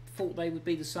thought they would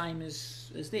be the same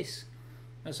as this.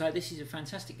 So this is a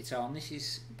fantastic guitar, and this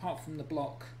is, apart from the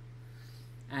block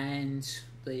and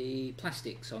the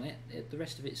plastics on it, the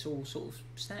rest of it's all sort of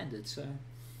standard. So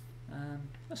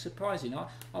that's surprising.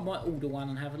 I might order one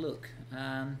and have a look.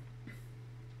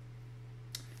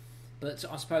 But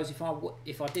I suppose if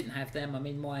I didn't have them, I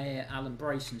mean, my Alan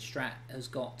Brayson Strat has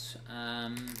got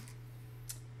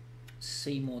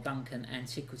Seymour Duncan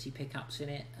Antiquity pickups in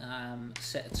it. A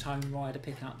set of Tone Rider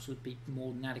pickups would be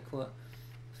more than adequate.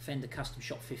 Fender Custom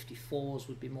Shop 54s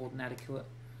would be more than adequate.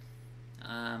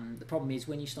 The problem is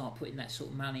when you start putting that sort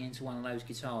of money into one of those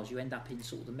guitars, you end up in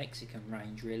sort of the Mexican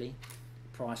range, really,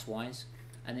 price wise,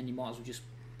 and then you might as well just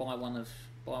buy one of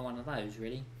those,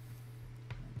 really.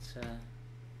 But,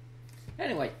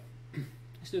 anyway,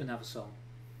 let's do another song.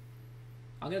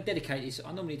 I'm going to dedicate this.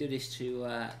 I normally do this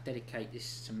to dedicate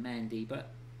this to Mandy, but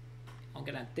I'm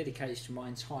going to dedicate this to my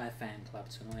entire fan club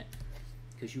tonight,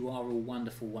 because you are all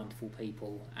wonderful, wonderful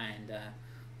people, and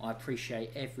I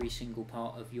appreciate every single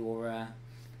part of your,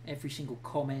 every single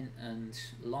comment and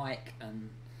like and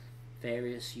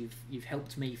various. You've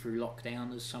helped me through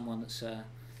lockdown as someone that's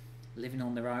living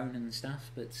on their own and stuff.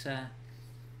 But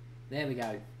there we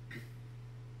go.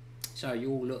 So you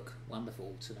all look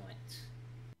wonderful tonight.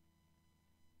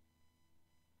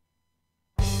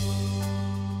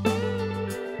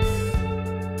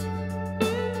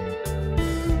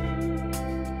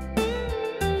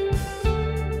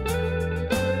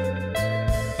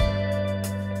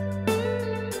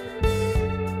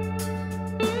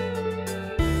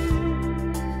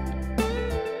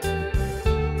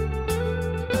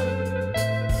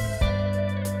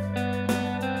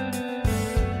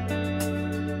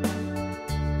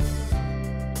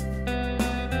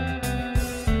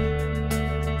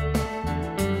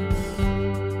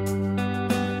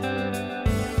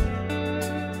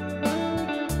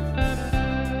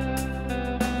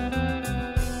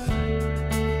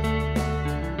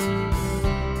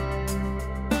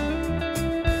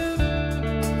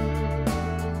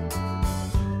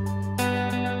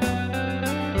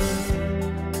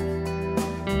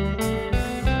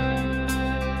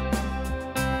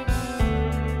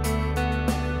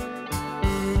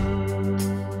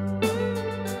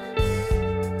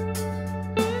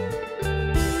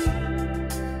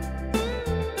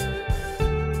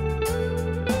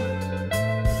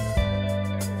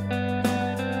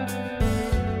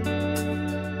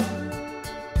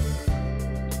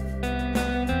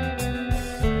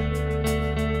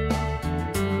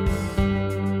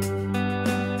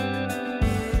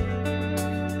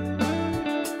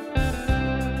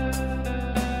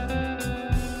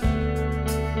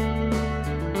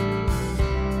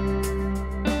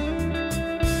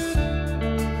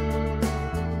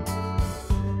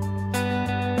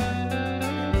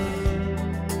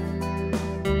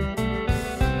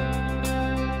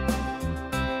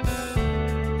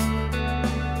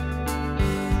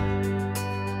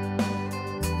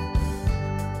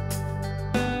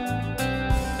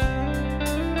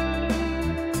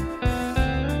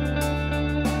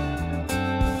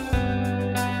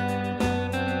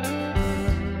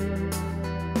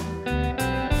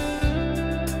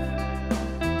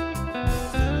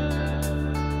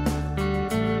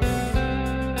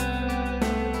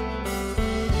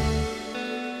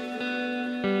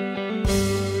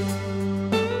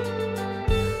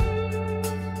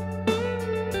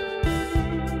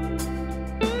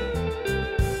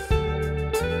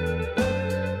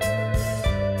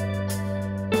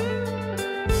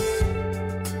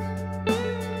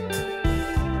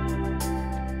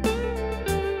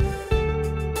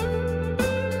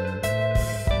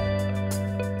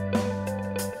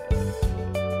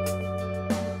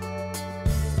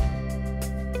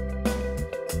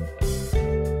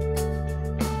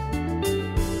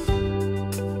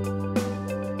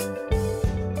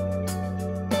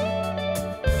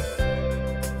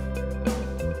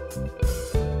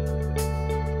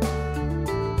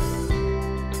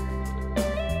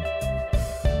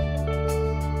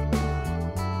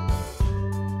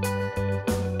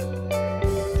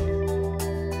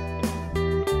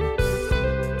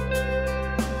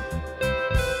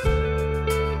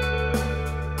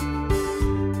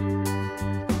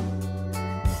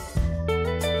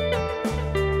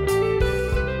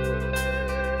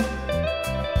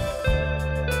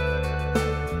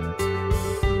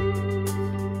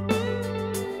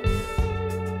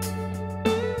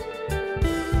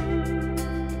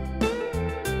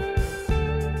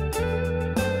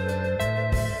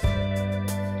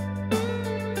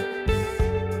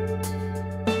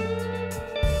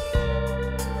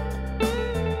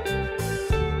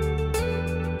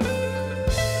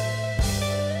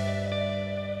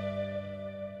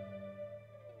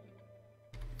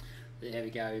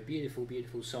 we go. Beautiful,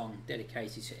 beautiful song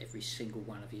dedicated to every single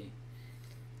one of you.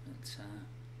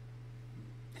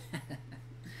 But,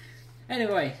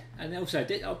 anyway, and also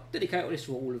I'll dedicate all this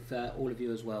to all of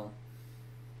you as well.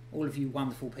 All of you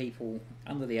wonderful people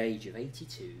under the age of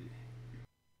 82.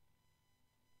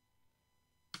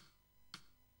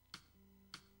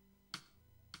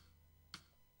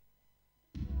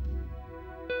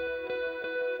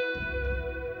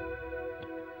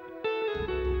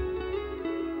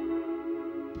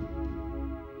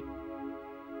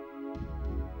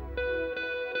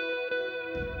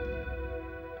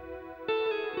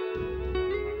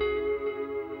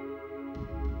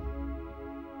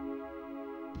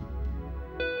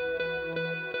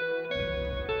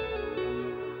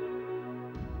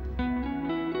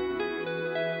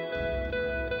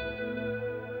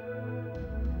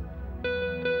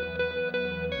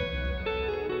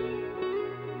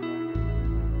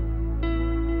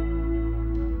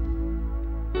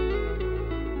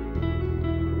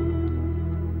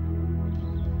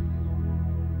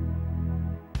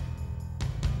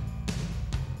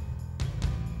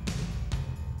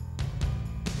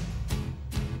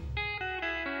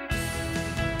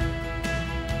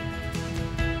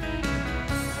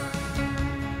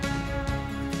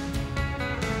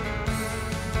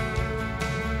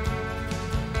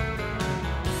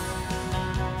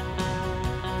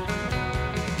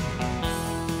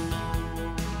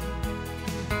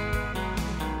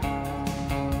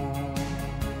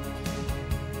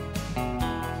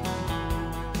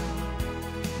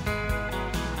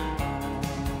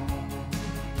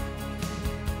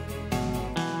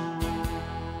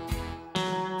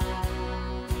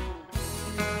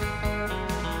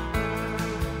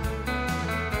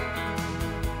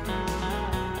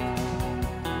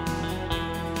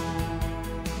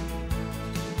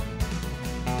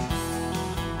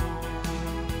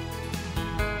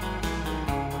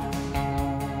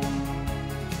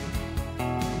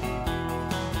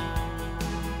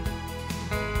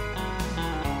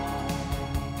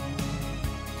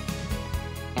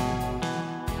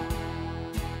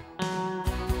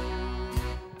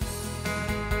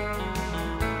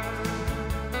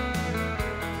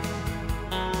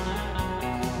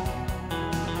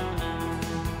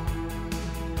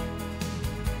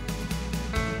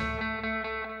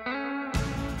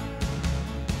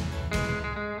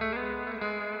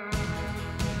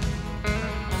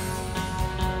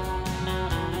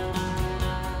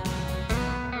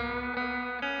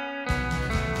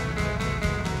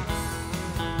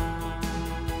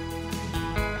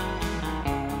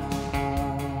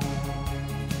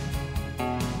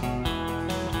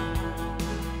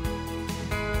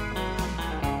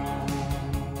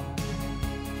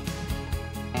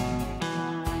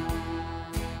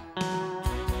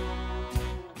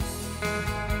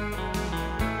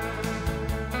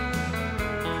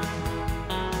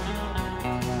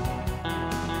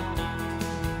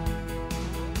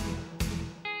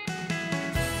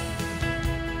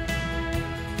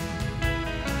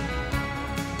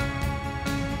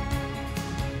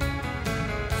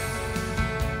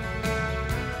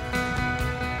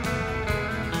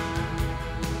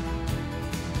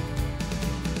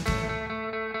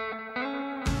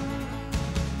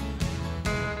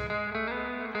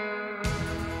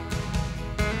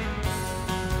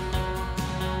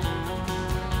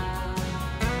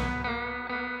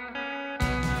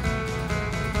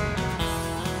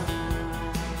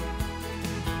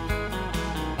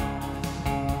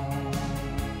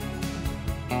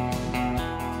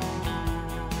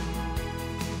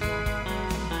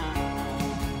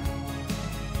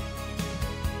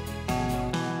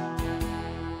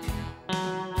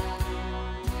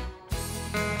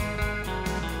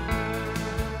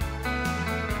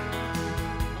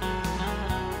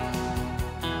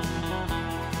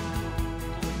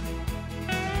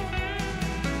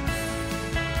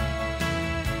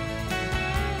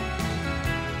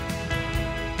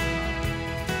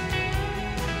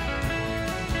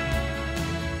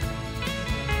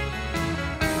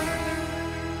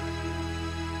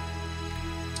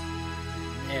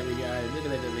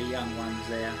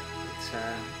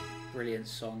 Brilliant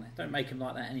song. Don't make them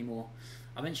like that anymore.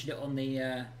 I mentioned it on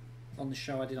the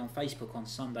show I did on Facebook on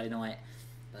Sunday night,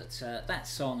 but that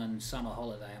song and Summer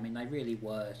Holiday, I mean, they really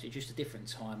were. It's just a different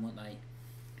time, weren't they?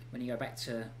 When you go back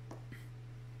to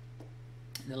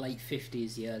the late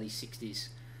 50s, the early 60s,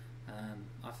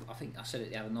 I think I said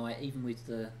it the other night, even with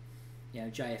the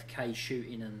JFK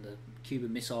shooting and the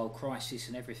Cuban Missile Crisis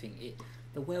and everything,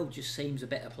 the world just seems a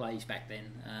better place back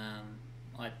then.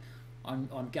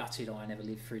 I'm gutted I never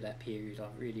lived through that period, I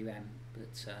really am,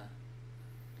 but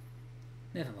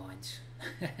never mind.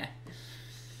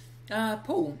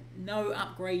 Paul, no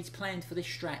upgrades planned for this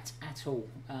Strat at all.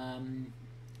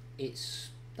 It's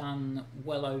done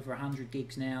well over 100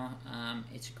 gigs now.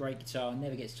 It's a great guitar,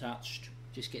 never gets touched,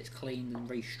 just gets cleaned and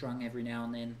restrung every now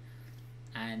and then.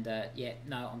 And yeah,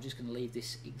 no, I'm just going to leave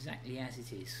this exactly as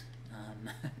it is.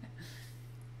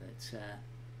 But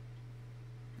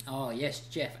oh yes,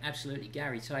 Jeff, absolutely.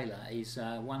 Gary Taylor is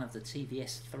one of the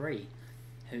TVS3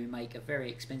 who make a very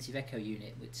expensive Echo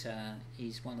unit, which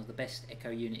is one of the best Echo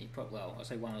unit. Well, I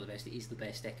say one of the best. It is the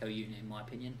best Echo unit in my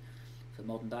opinion for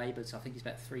modern day. But I think it's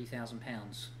about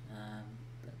 £3,000.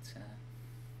 But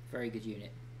very good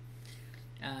unit.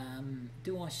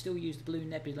 Do I still use the Blue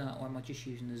Nebula, or am I just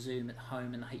using the Zoom at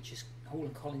home and the HS Hall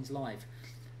 & Collins Live?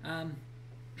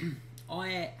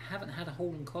 I haven't had a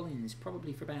Hall & Collins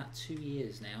probably for about 2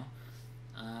 years now.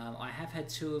 I have had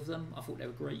 2 of them. I thought they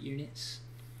were great units,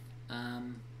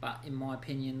 but in my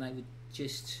opinion they were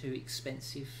just too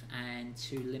expensive and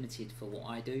too limited for what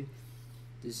I do.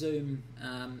 The Zoom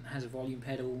has a volume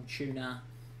pedal, tuner.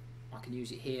 I can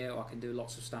use it here. I can do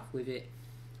lots of stuff with it.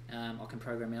 I can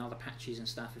program in other patches and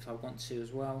stuff if I want to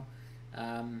as well.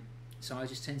 So I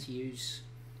just tend to use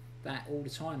that all the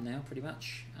time now, pretty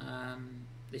much.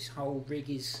 This whole rig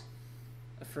is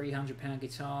a £300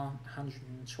 guitar,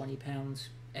 £120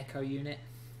 Echo unit,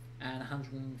 and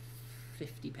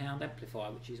 £150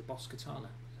 amplifier, which is a Boss Katana.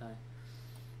 So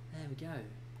there we go.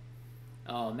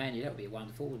 Oh man, that would be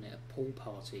wonderful, wouldn't it? A pool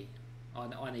party.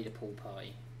 I need a pool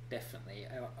party. Definitely.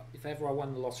 If ever I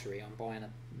won the lottery, I'm buying a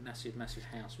massive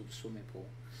house with a swimming pool.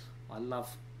 I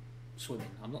love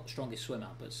swimming. I'm not the strongest swimmer,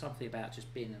 but something about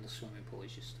just being in a swimming pool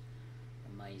is just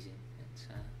amazing.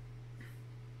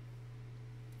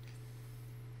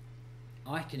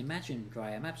 I can imagine,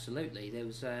 Graham, absolutely. There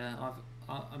was, I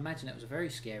imagine it was a very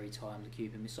scary time, the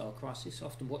Cuban Missile Crisis. I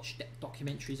often watch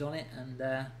documentaries on it, and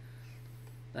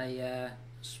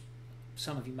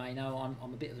some of you may know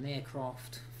I'm a bit of an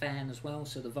aircraft fan as well,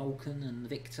 so the Vulcan and the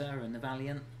Victor and the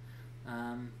Valiant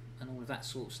and all of that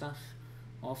sort of stuff.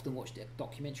 I often watched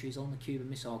documentaries on the Cuban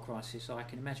Missile Crisis, so I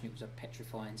can imagine it was a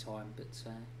petrifying time, but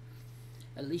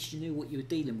at least you knew what you were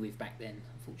dealing with back then.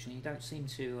 Unfortunately, you don't seem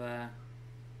to...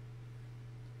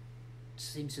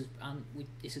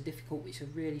 it's a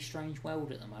really strange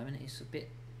world at the moment. It's a bit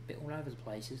all over the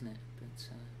place, isn't it? But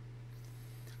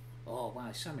oh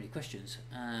wow, so many questions.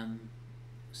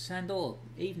 Sandor,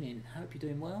 evening. Hope you're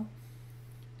doing well.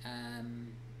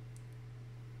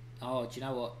 Oh, do you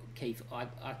know what, Keith? I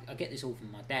get this all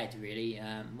from my dad, really.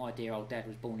 My dear old dad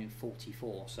was born in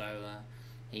 '44, so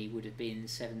he would have been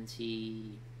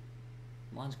 70.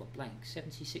 Mine's got blank.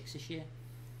 76 this year.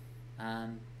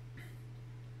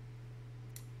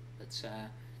 But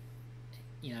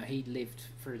you know, he lived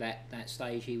through that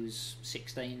stage. He was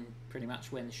 16 pretty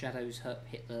much when the Shadows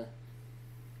hit the.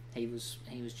 He was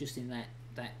just in that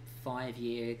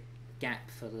 5-year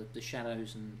gap for the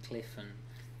Shadows and Cliff, and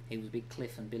he was a big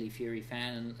Cliff and Billy Fury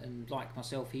fan, and like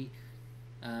myself, he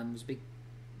was a big.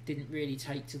 Didn't really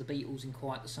take to the Beatles in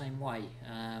quite the same way.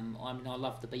 I mean, I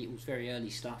loved the Beatles' very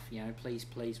early stuff. You know, Please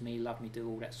Please Me, Love Me Do,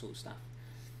 all that sort of stuff.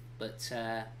 But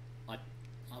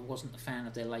I wasn't a fan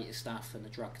of their later stuff and the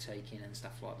drug taking and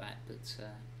stuff like that. But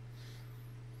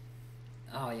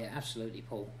oh yeah, absolutely,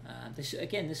 Paul.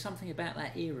 There's something about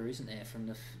that era, isn't there, from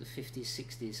the 50s,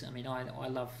 60s? I mean, I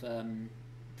love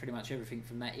pretty much everything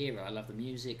from that era. I love the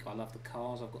music. I love the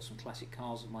cars. I've got some classic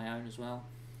cars of my own as well.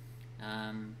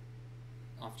 I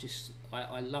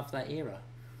love that era.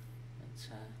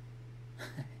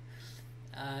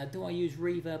 Do I use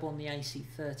reverb on the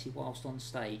AC30 whilst on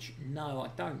stage? No, I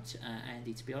don't,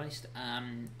 Andy, to be honest.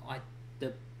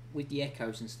 With the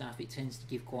echoes and stuff, it tends to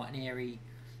give quite an airy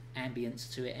ambience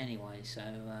to it anyway, so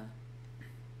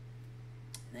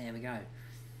there we go.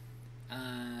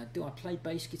 Do I play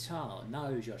bass guitar?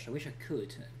 No, Josh, I wish I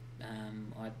could.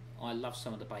 I love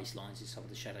some of the bass lines in some of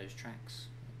the Shadows tracks.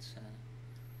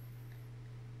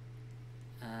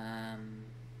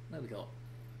 Where we got?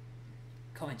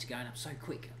 Comments going up so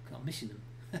quick, I'm missing them.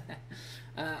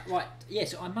 Right,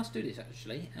 yes, I must do this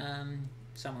actually.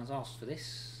 Someone's asked for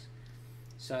this.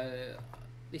 So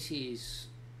this is,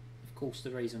 of course,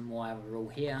 the reason why we're all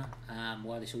here,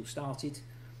 why this all started,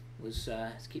 was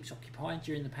to keep us occupied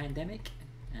during the pandemic,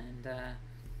 and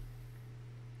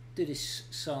do this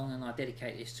song, and I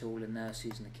dedicate this to all the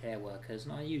nurses and the care workers,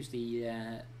 and I use the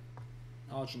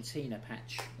Argentina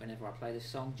patch whenever I play this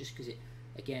song, just because it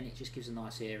just gives a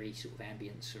nice airy sort of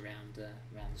ambience around the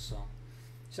song.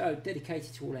 So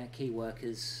dedicated to all our key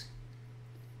workers.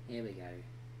 Here we go.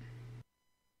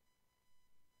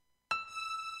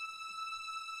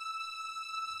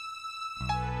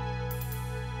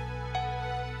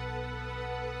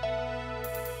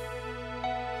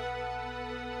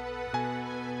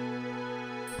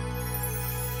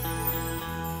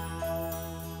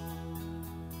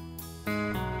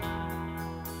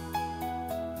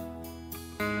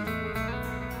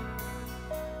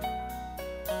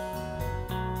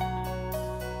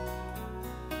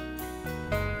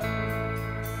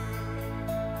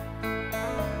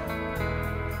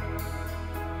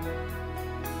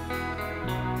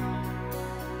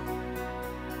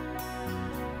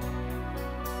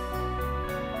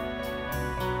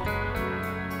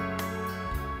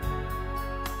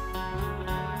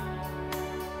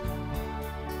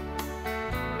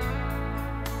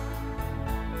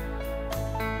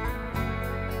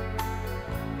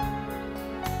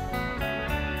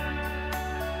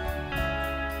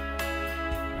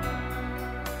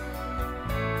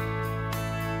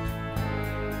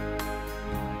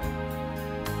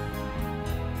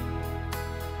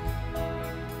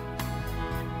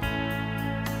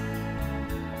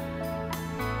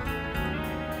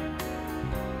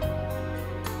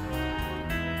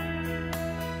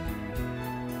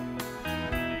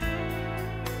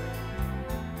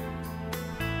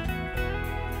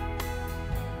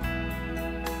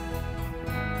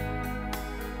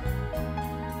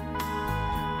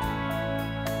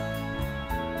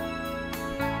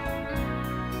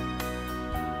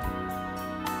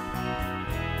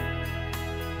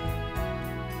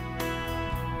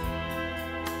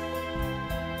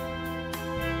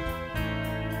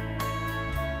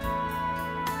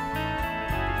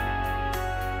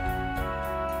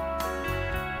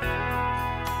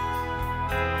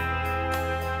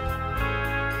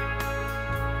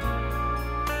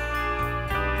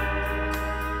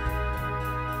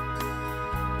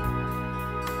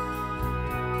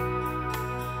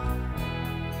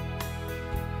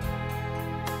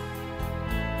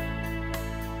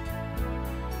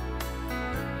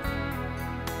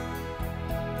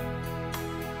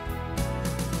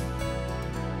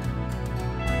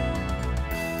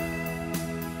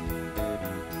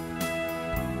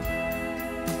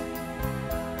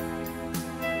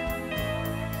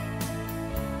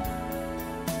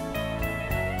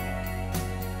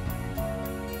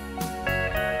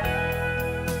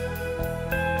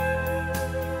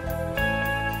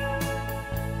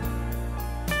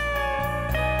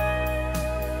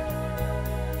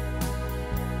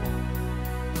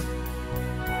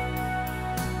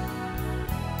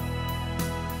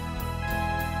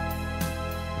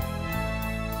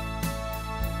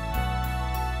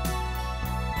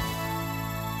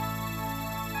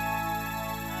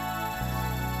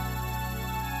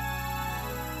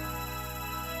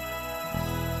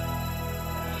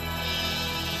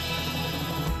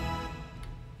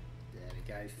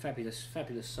 fabulous,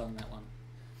 fabulous song, that one.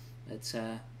 But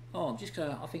oh, I'm just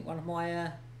gonna. I think one of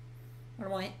my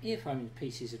earphone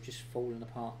pieces have just fallen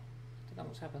apart. I don't know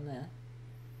what's happened there.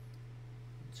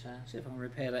 But, see if I can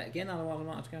repair that again. Otherwise, I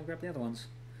might have to go and grab the other ones.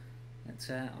 But,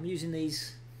 I'm using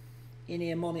these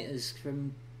in-ear monitors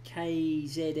from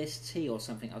KZST or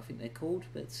something, I think they're called.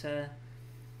 But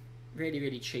really,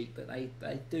 really cheap. But they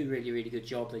do really good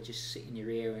job. They just sit in your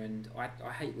ear, and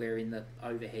I hate wearing the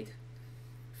overhead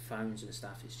phones and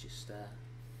stuff. It's just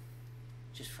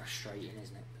frustrating,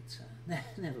 isn't it? But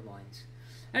never mind.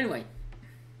 Anyway,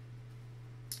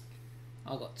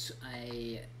 I got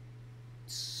a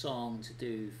song to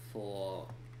do for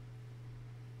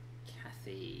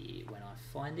Kathy when I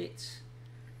find it.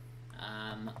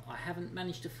 I haven't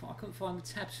managed to. I couldn't find the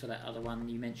tabs for that other one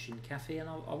you mentioned, Kathy, and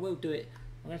I will do it.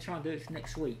 I'm going to try and do it for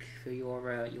next week for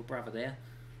your brother there.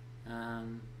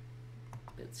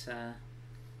 But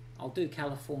I'll do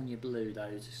California Blue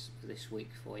though just for this week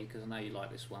for you, because I know you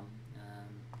like this one.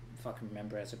 If I can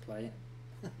remember how to play it.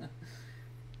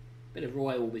 Bit of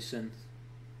Roy Orbison.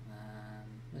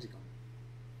 Where's he gone?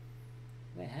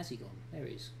 Where has he gone? There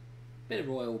he is. Bit of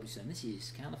Roy Orbison. This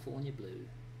is California Blue.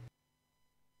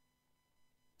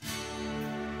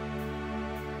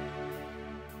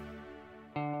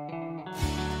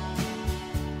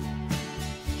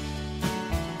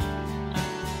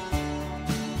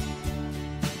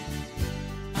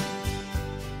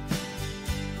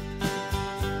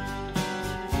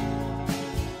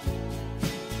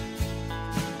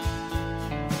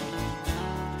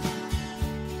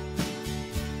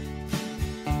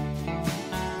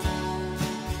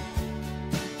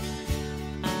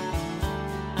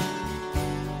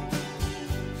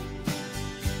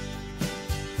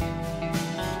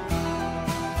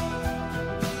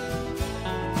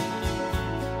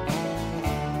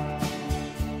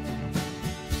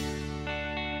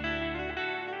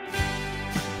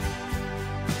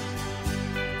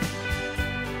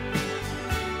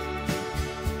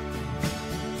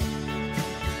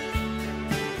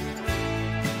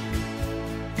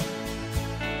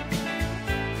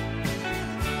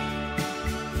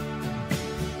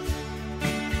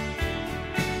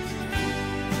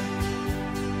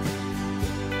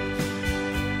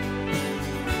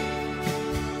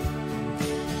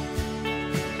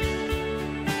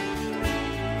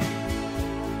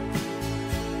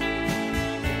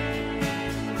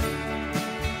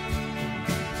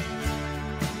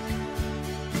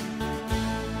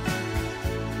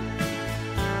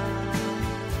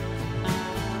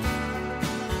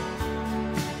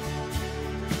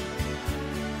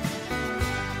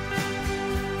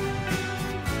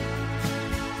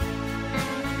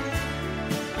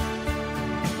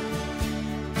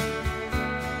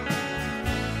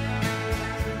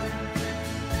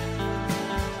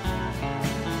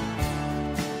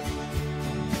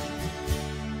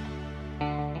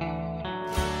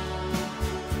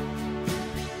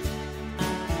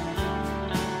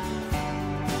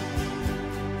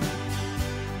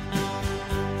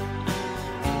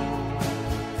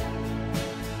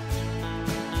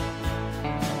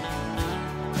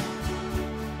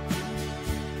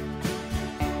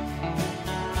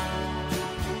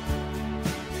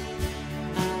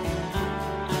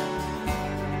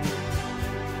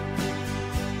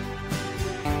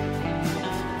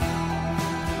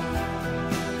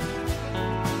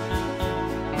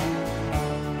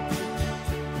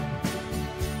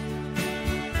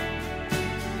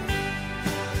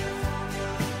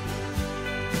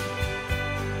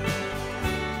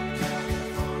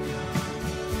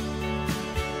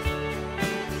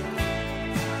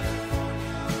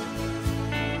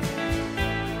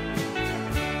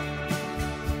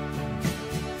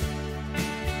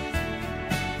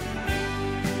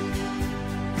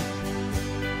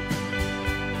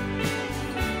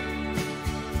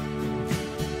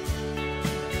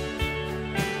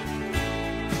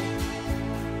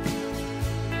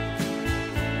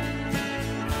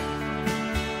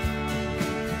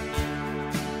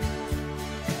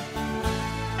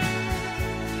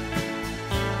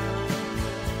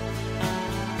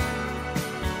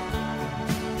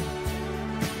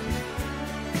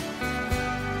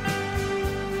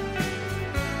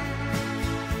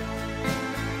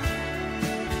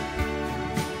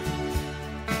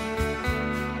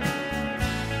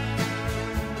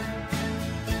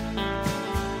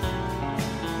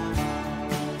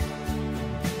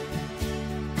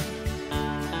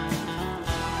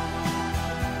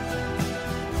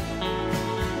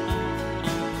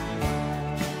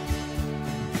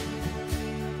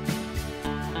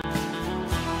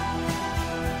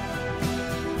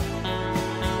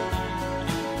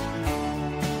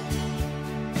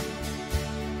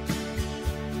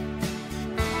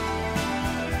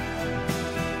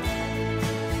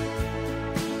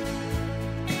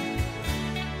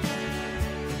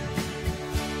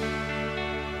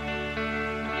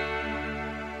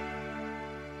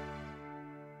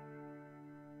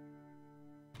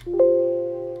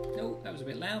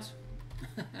 was a bit loud.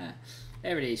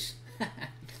 There it is.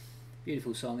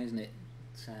 Beautiful song, isn't it?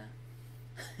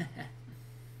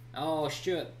 Oh,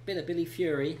 Stuart, bit of Billy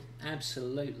Fury,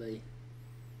 absolutely.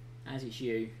 As it's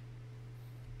you.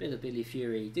 Bit of Billy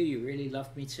Fury. Do you really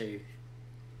love me too?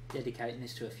 Dedicating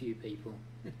this to a few people.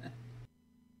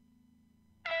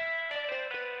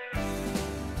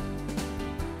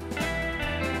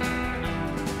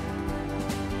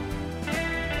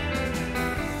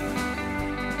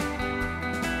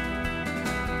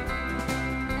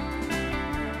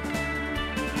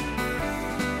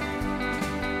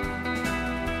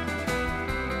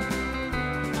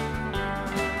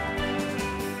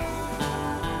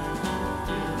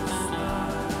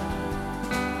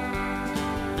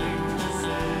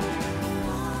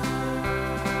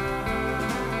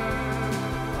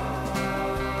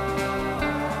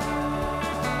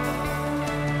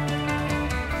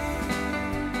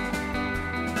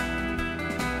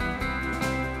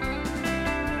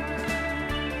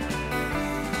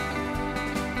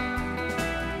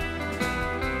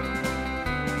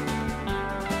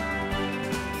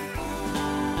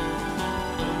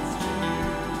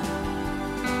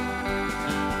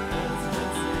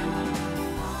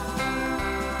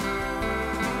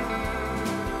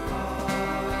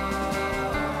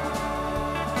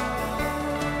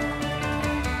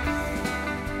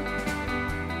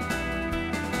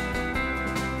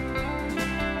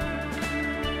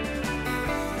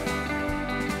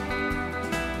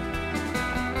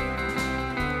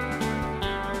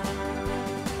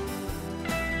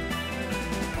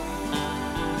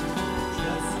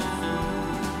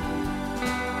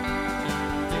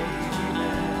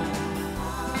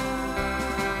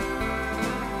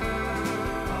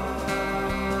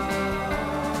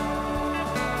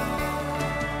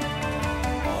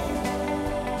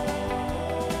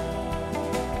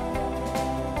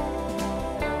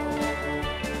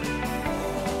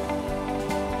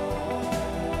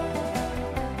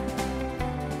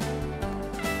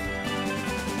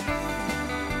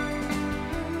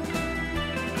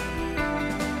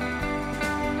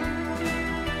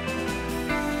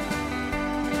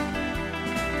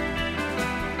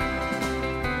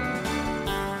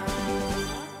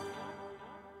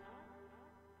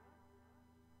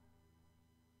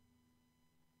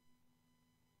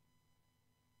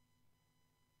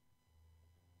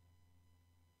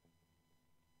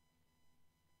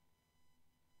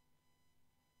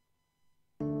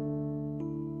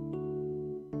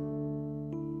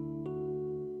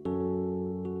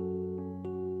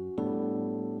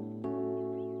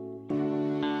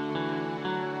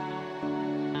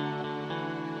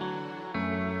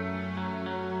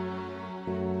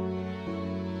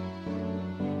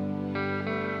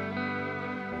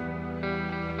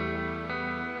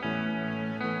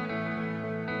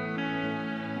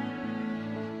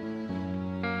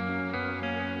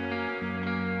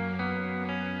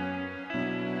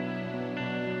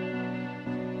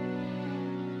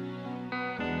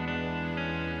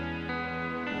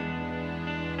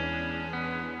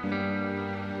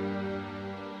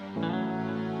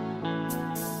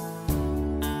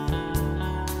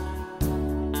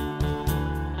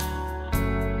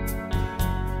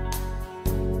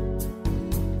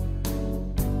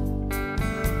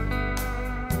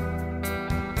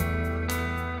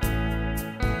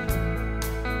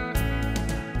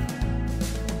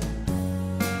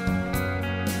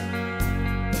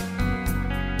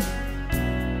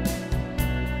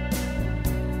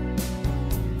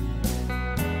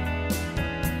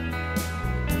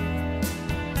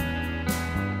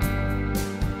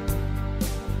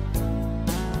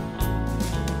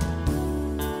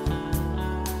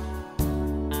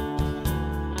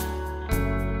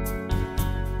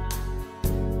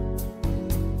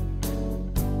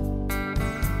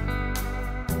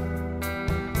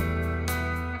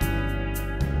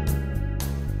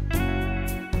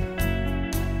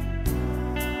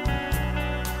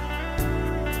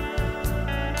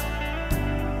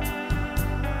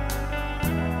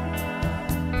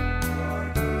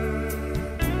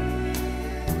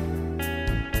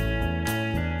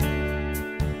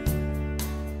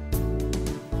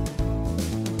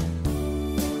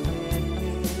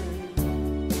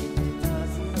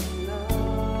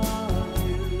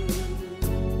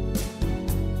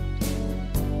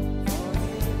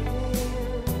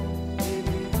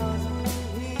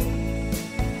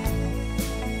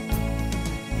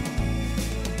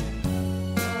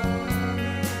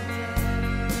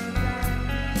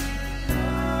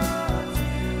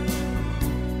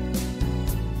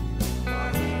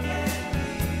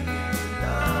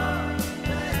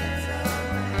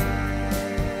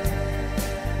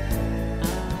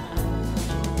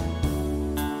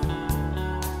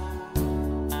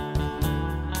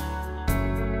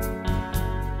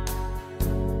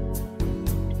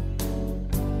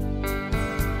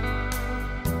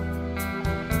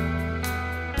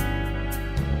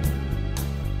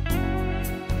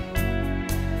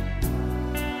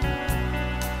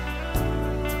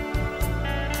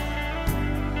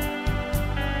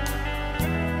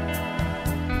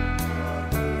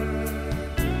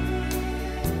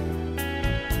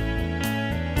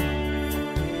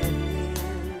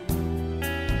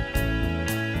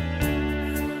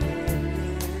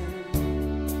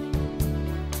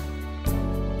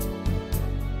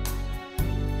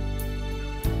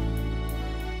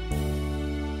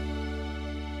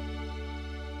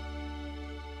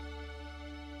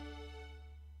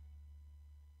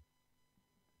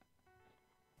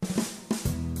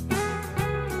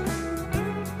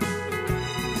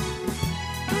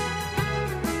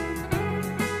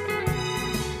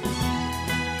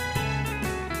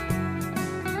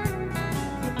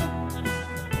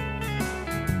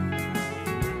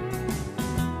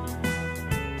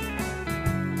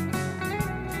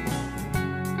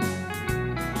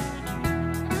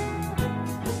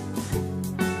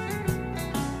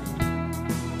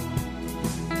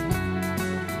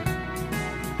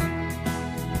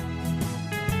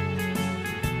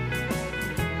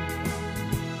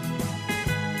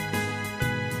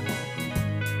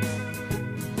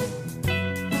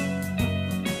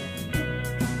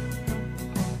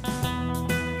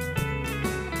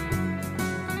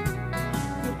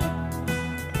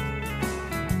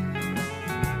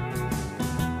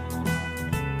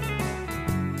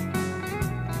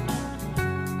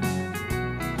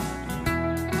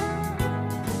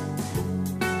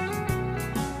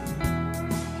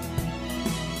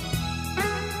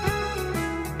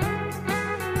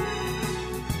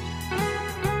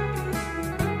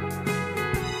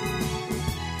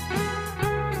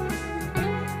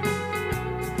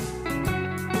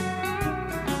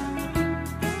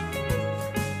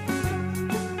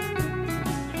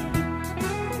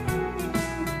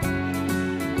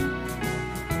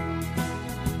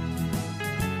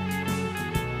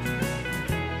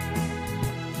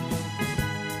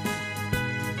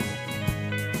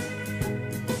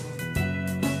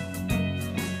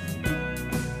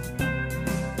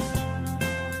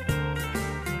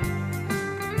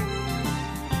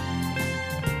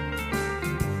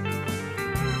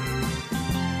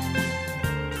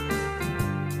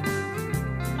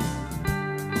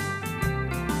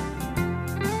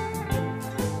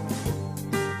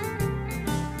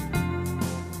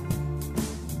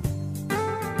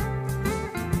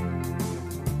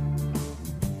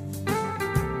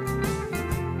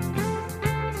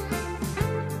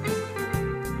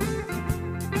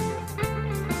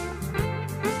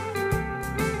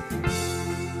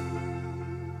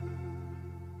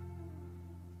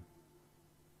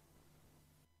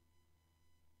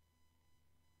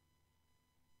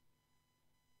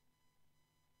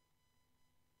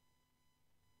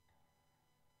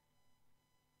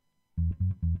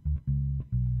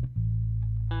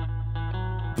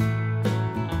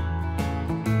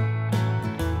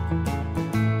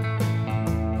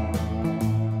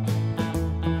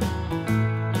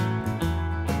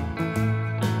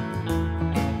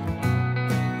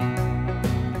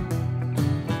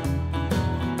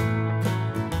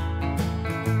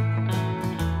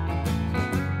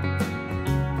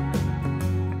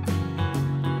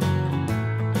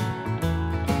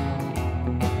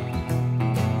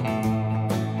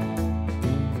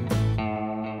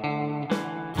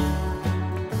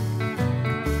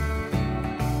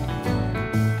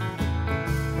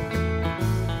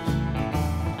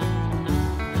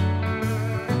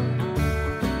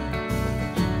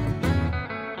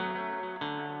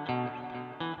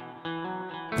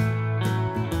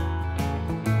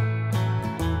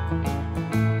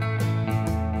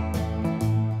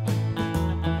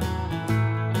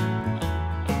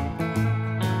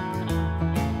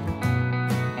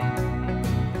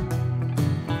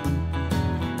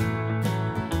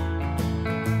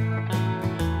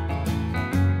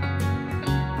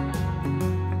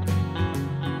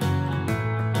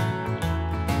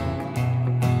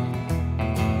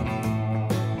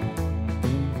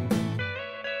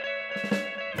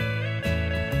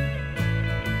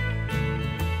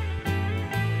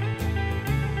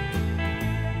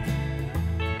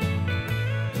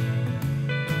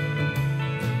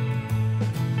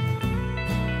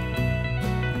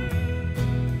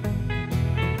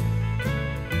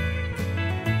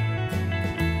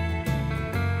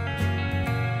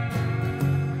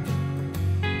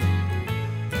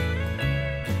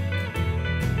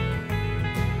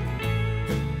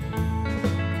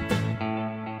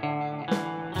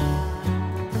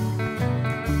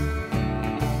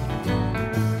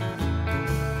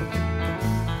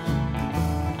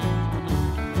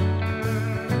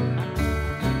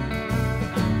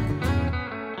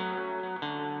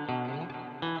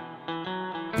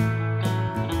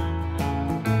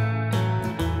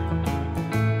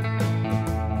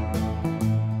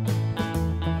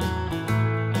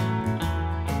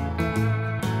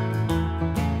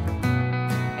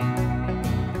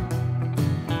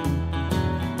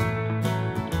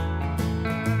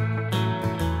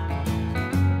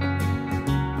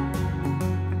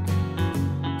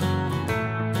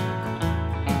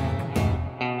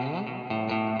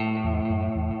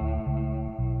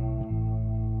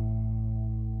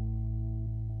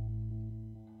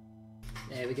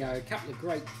 There we go, a couple of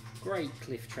great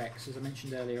cliff tracks, as I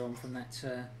mentioned earlier on, from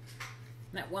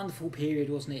that wonderful period,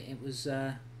 wasn't it? It was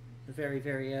the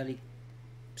very early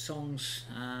songs,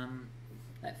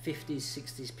 that 50s,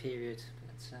 60s period.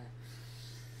 But,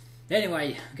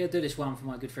 anyway, I'm going to do this one for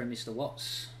my good friend Mr.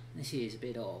 Watts. This is a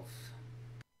bit of...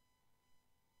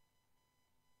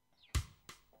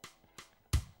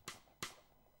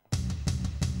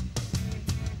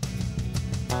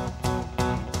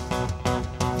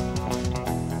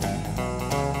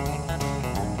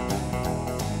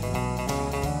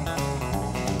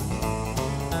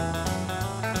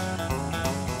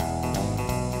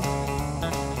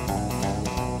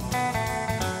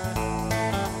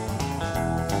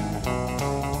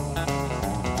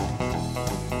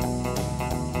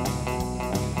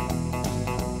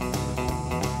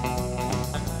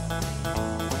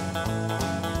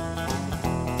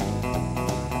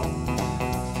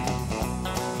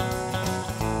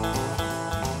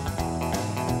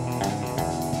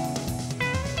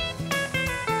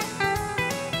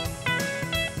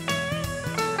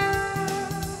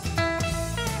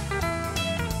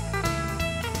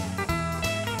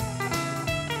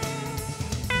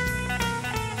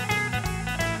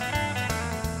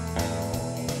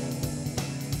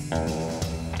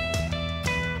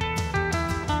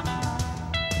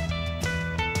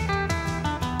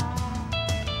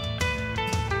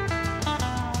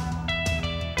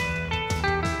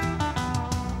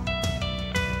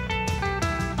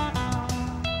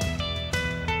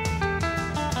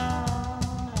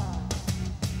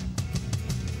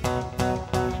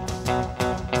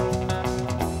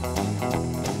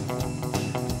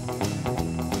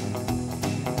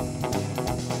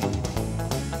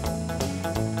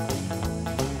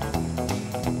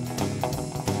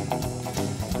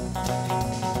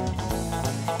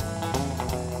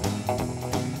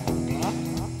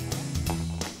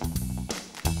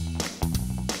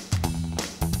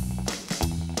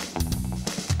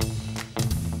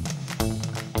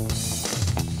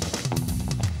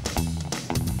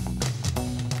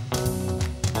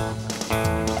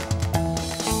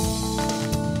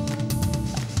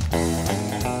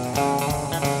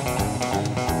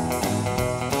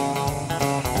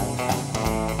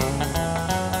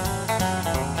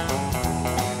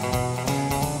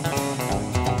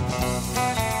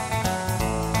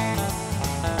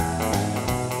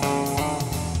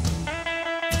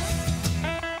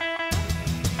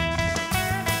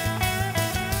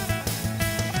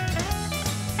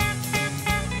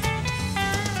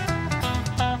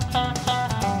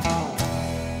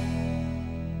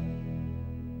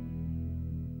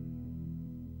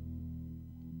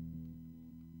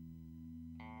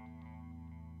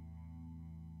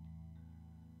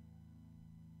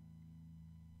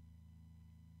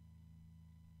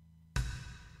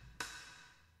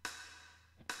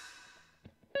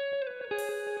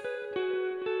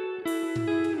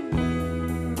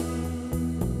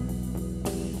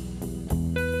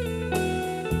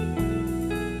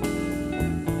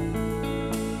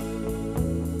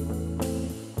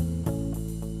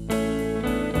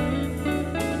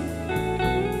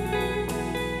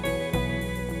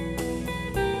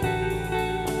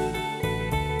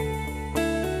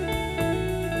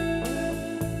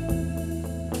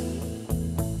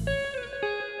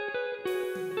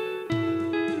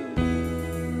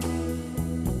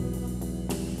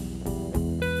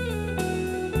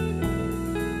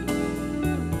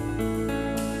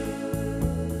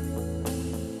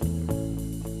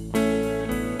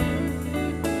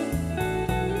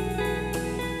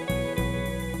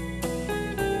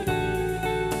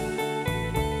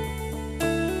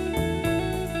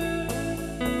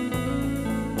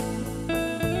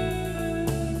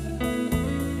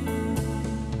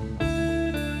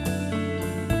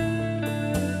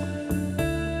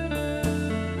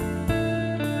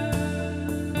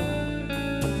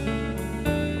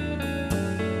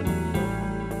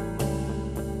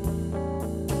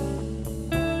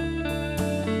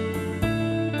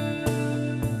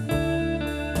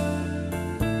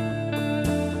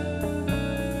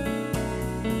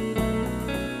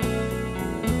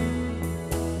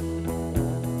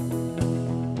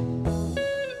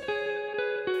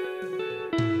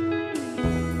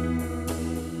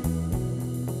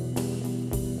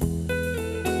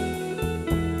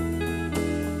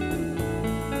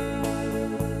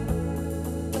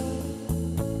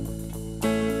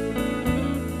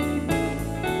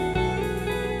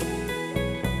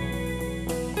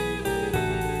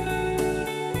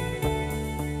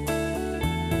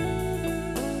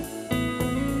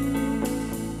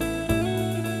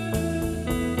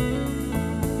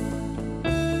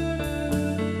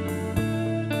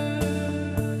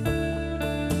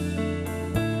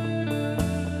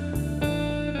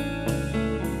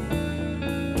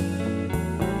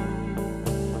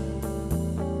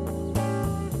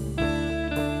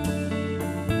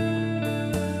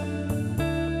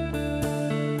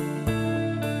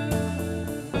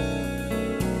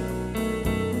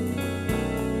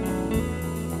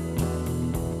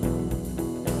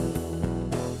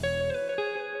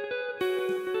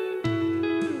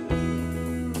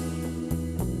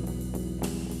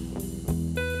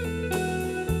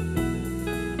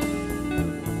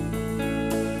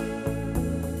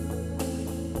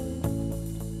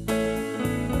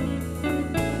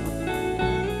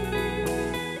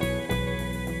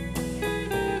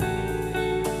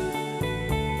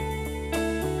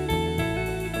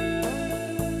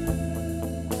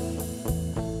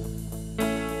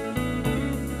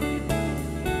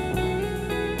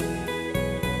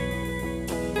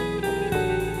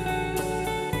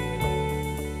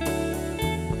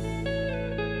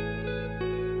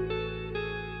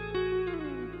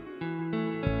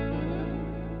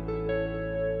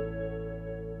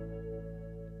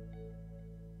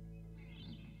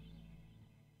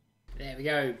 we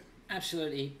go.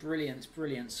 Absolutely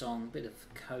brilliant song. Bit of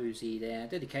cosy there,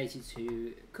 dedicated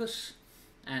to Kuss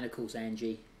and of course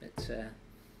Angie. But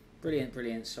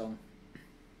brilliant song.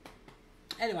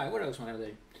 Anyway, what else am I going to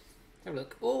do? Have a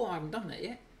look. Oh, I haven't done that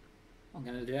yet. I'm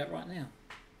going to do that right now.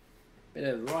 Bit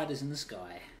of Riders in the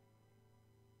Sky.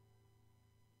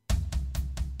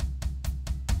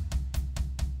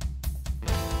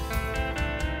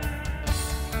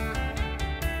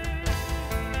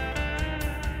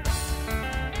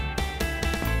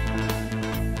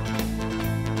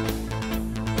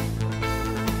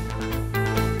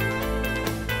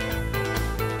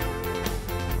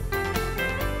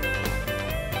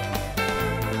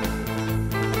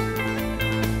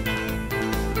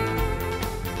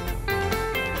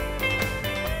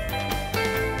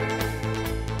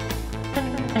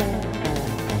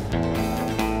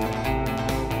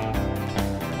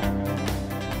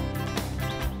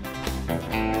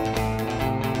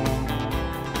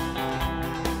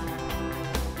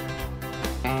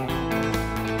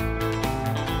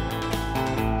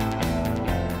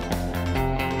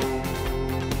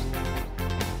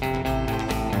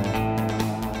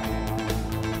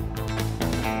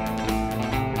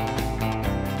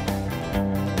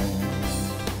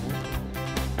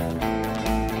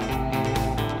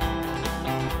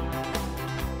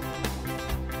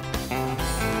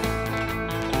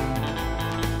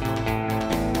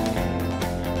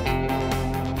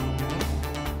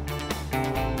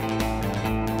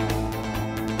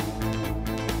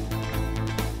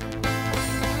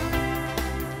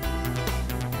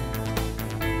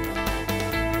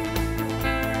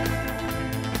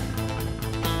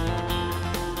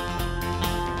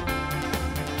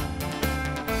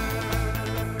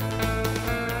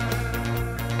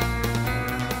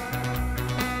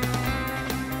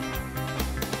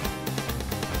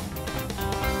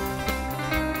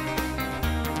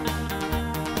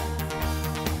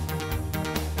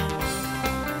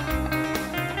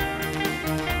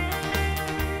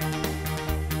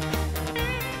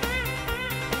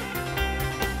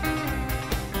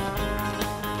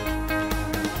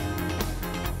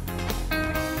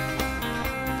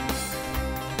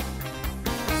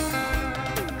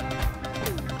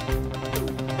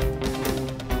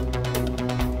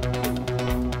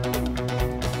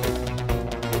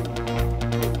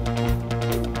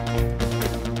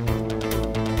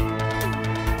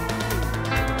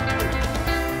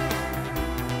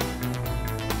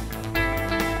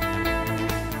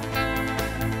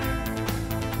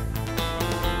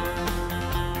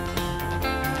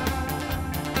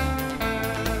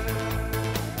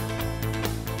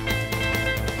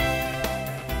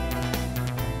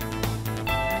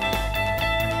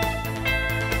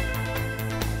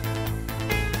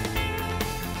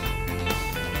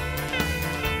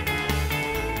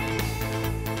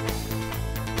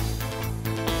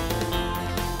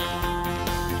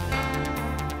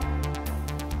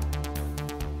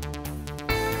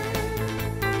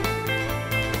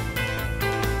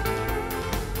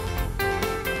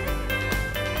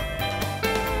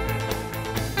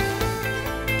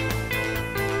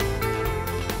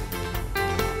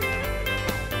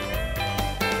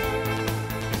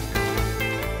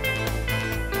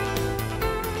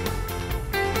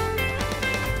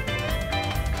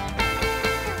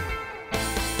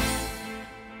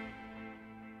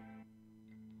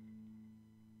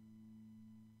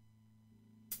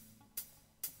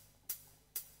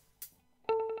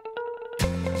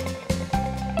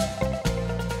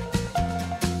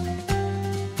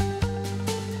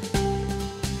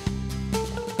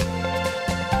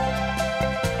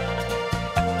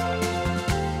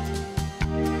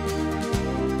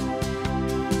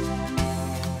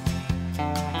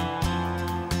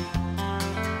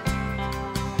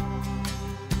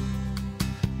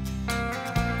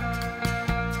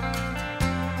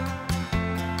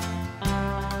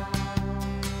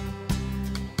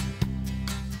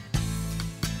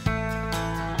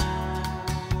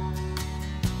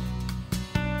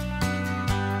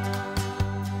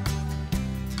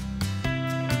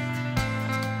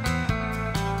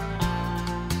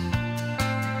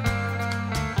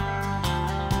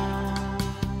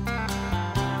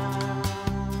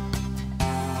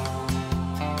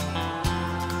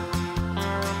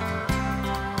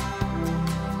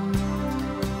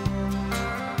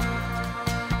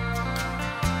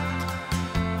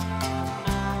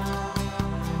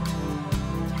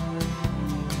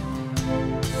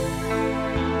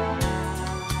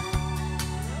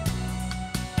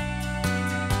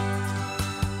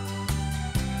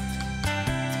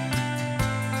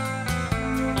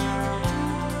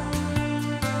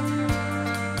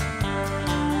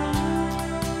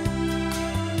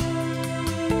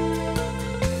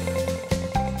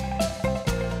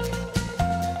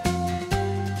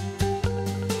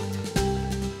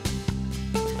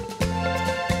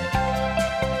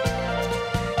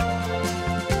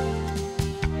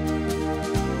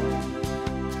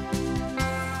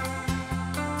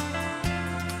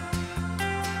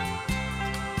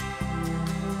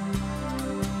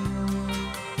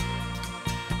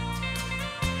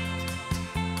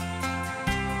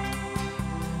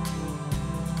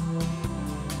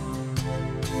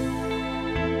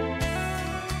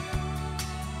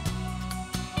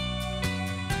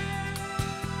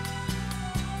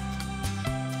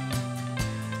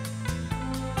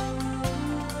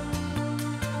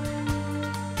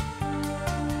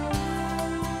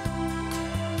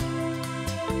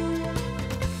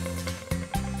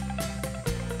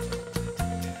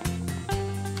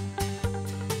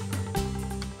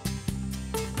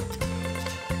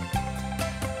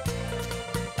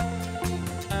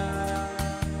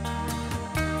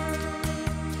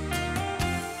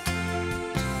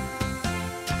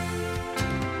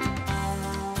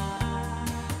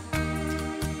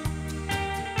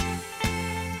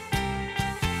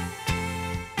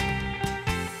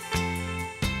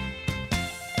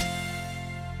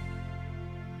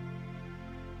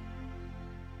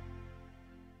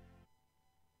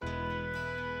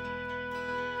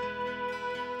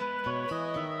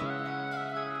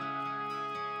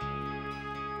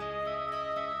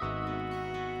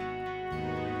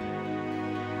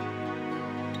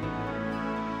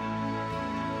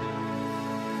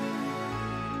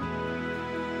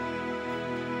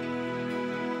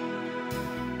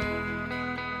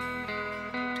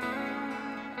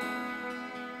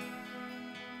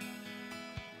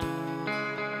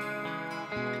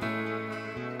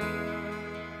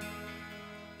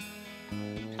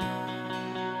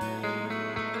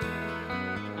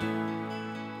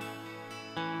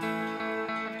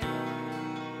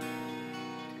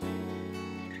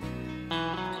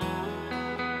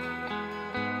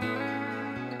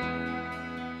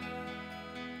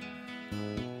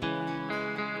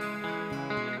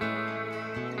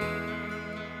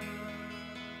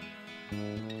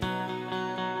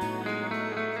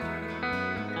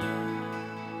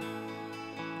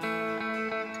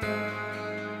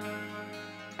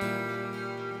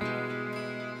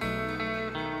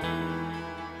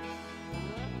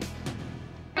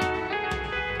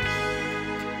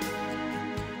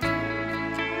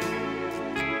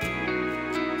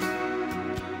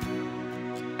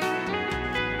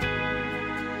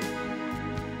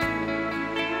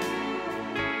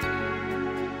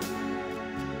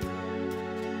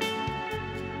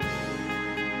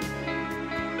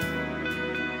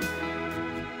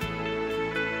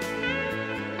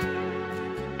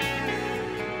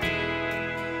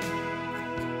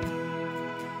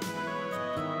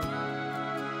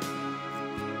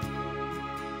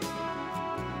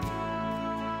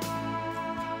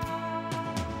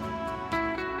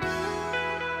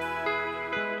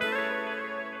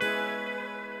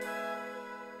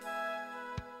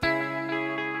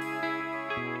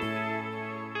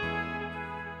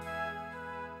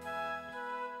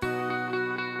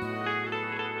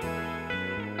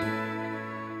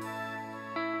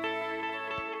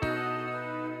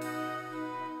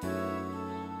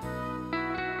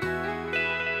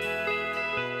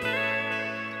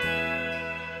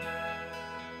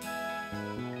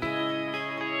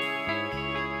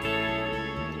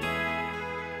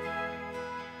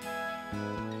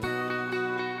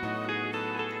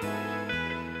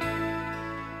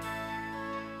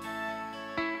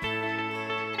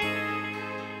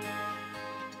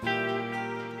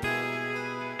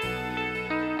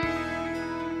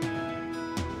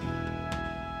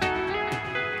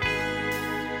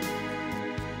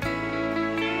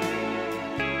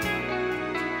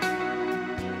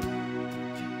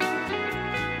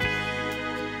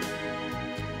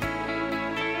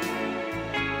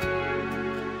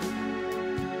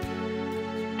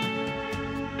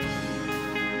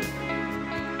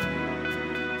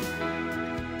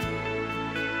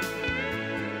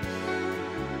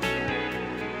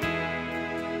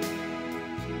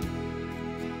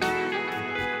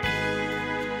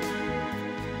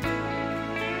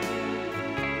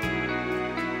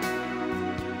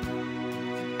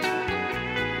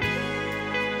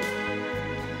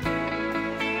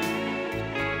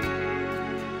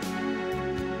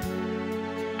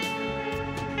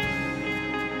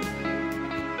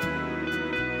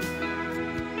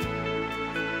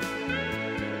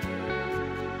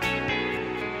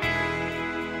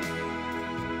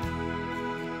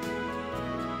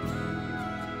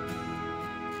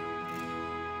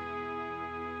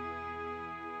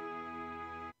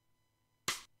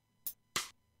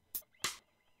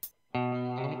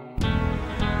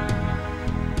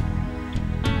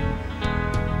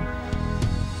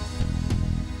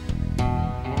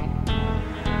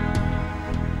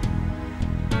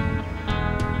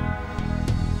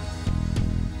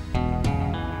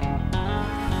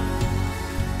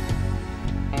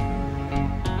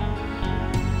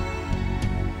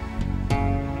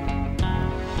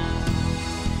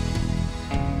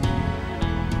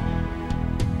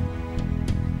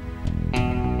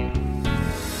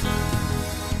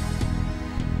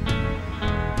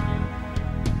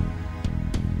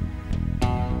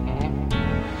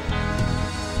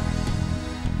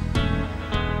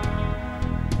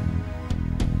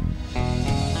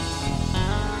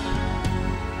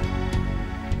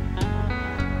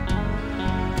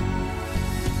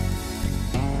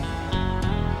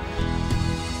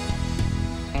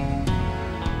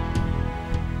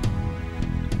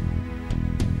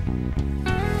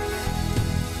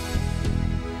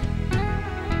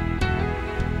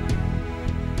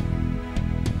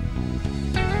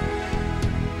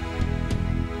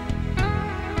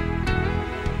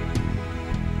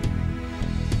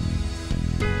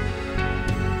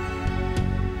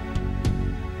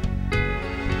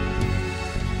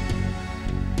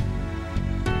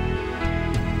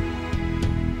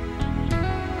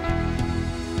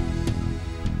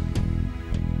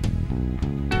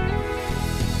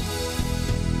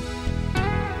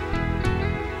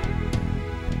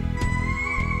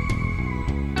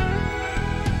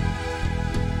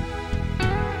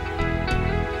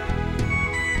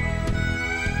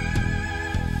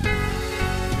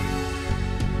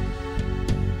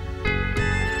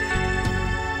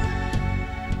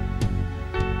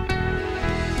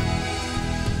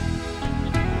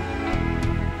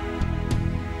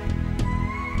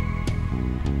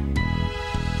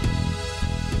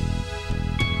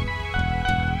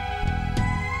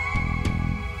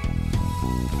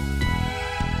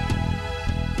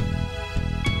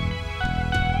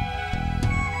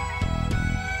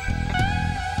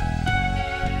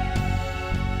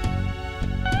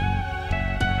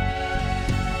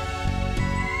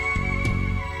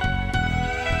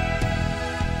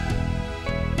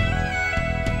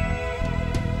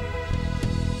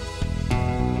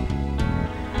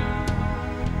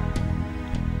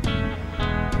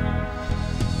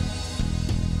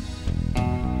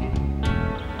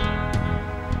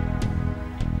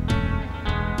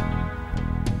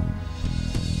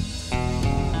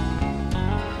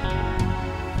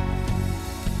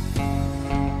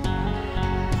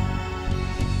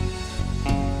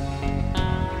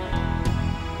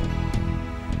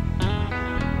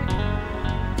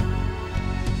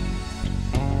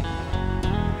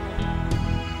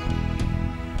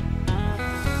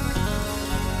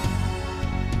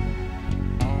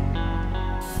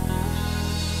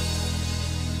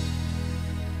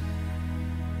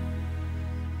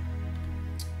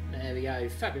 There we go,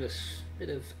 fabulous bit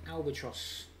of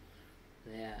Albatross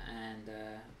there, and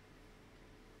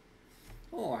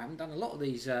oh, I haven't done a lot of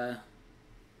these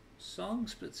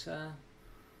songs, but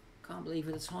can't believe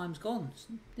where the time's gone. It's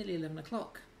nearly 11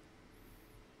 o'clock.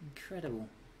 Incredible.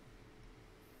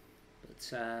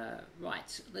 But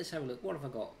right, let's have a look. What have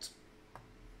I got?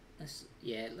 Let's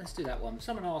do that one.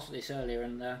 Someone asked for this earlier,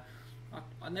 and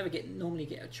I never normally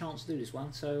get a chance to do this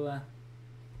one, so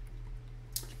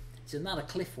it's another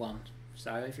Cliff one.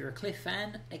 So if you're a Cliff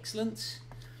fan, excellent.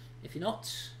 If you're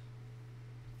not,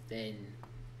 then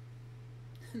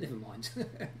never mind.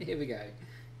 Here we go.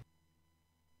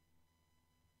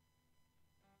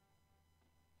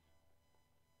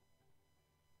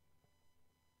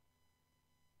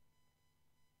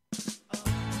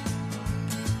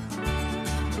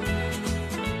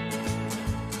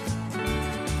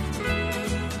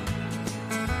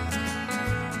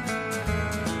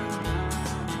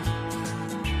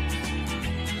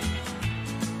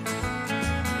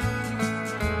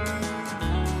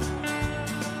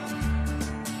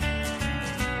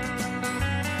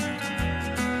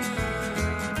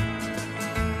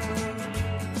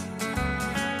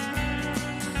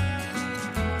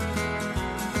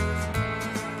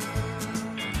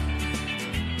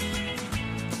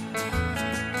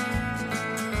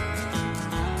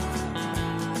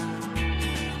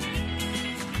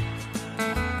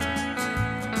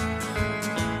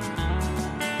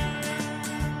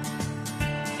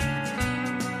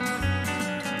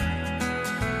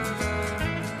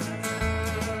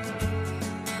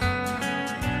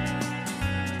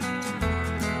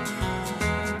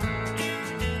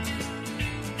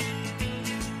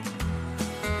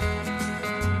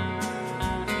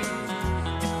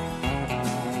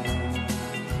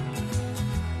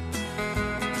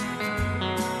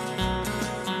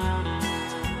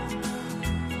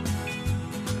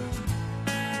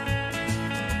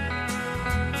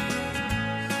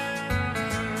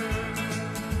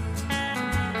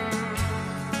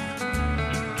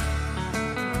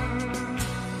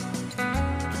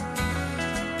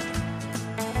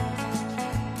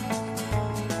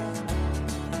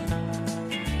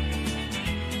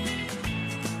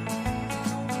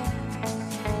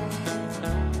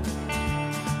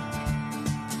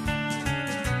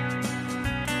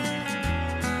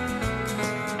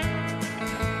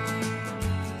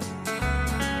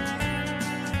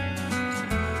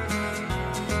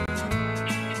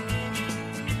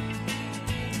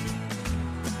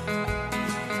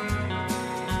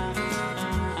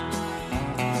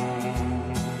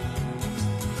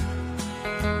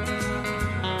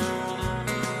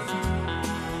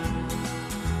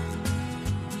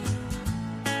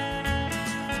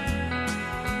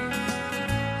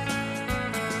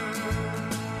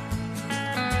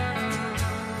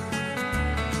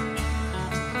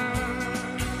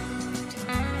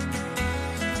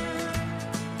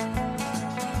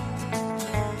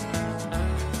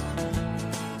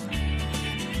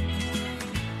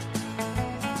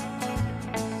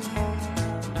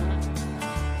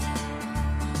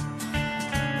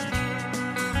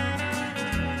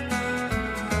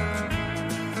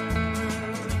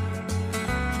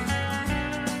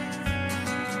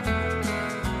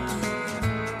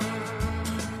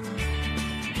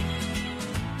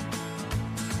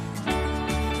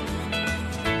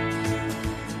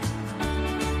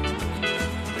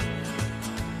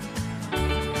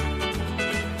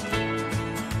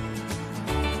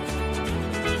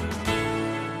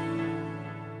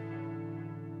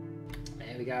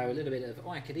 A little bit of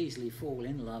I Could Easily Fall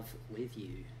in Love with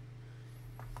You.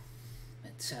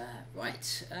 But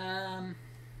right,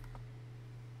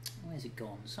 where's it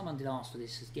gone? Someone did ask for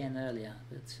this again earlier,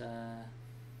 but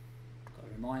got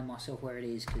to remind myself where it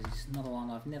is, because it's another one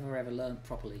I've never ever learned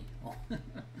properly.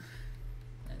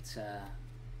 It's a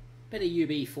bit of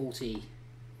UB40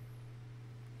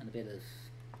 and a bit of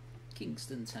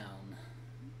Kingston Town.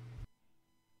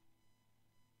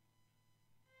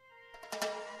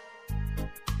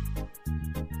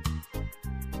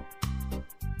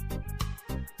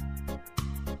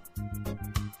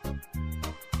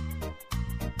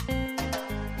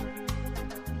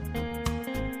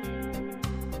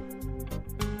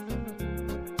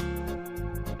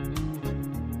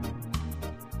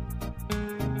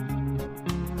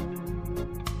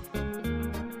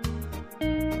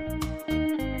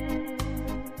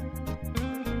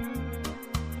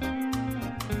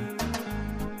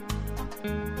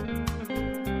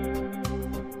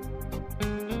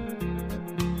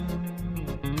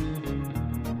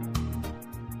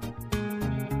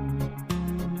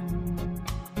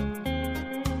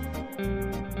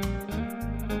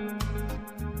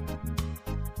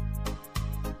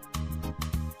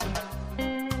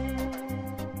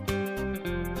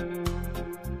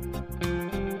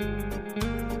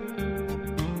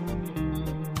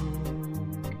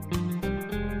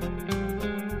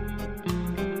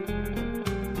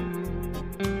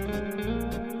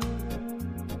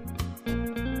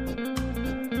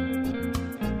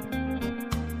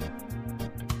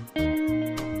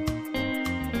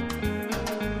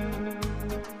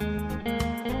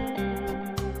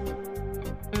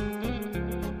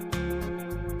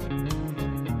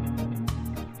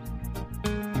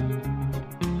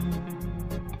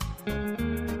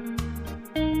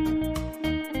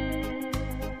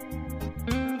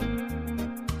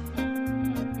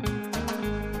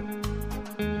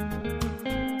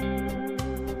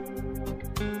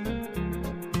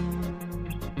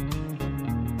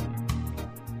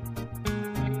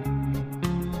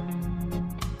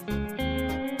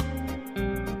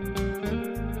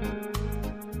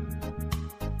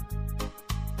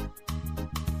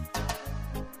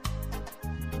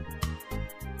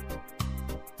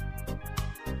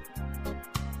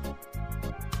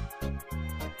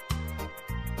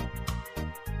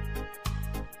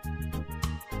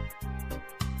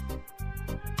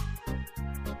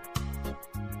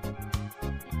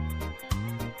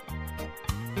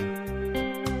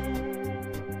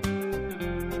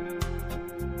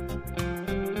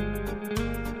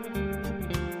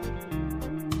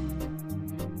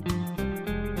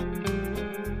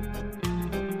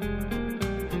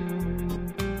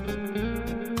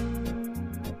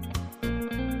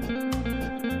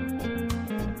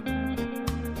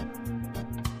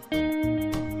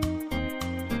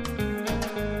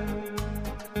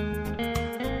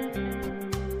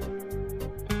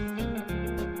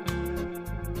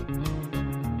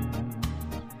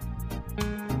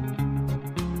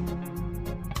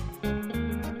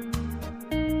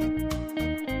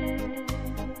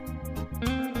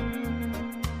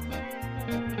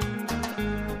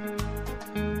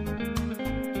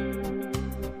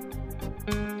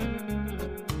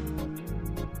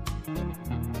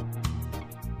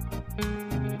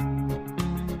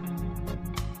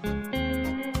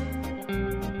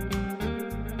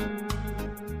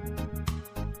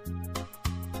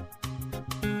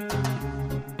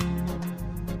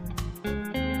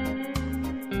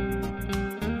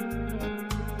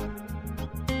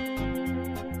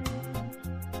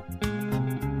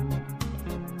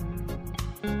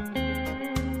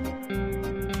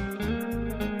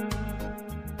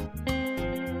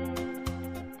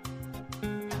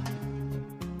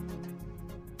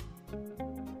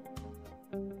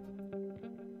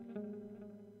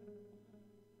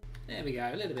 There we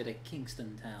go, a little bit of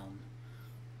Kingston Town.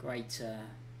 Great,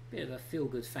 bit of a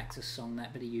feel-good factor song,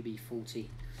 that bit of UB40.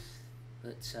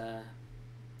 But,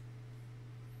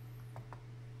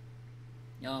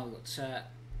 oh, we've got,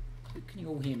 can you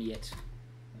all hear me yet?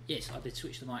 Yes, I did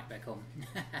switch the mic back on.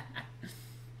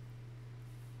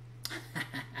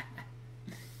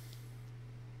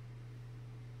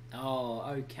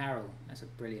 Oh, Carol, that's a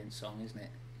brilliant song, isn't it?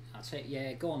 I'll tell you,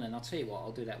 yeah, go on then. I'll tell you what,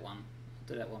 I'll do that one. I'll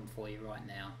do that one for you right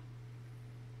now.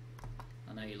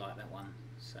 I know you like that one,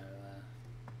 so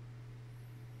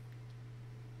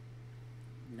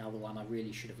another one I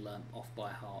really should have learnt off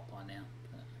by heart by now.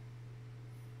 But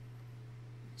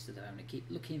instead of having to keep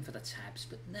looking for the tabs,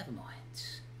 but never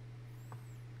mind.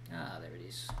 Ah, there it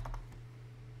is.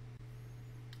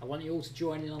 I want you all to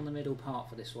join in on the middle part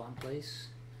for this one, please,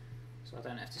 so I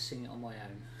don't have to sing it on my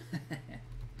own.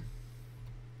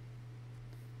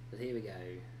 But here we go.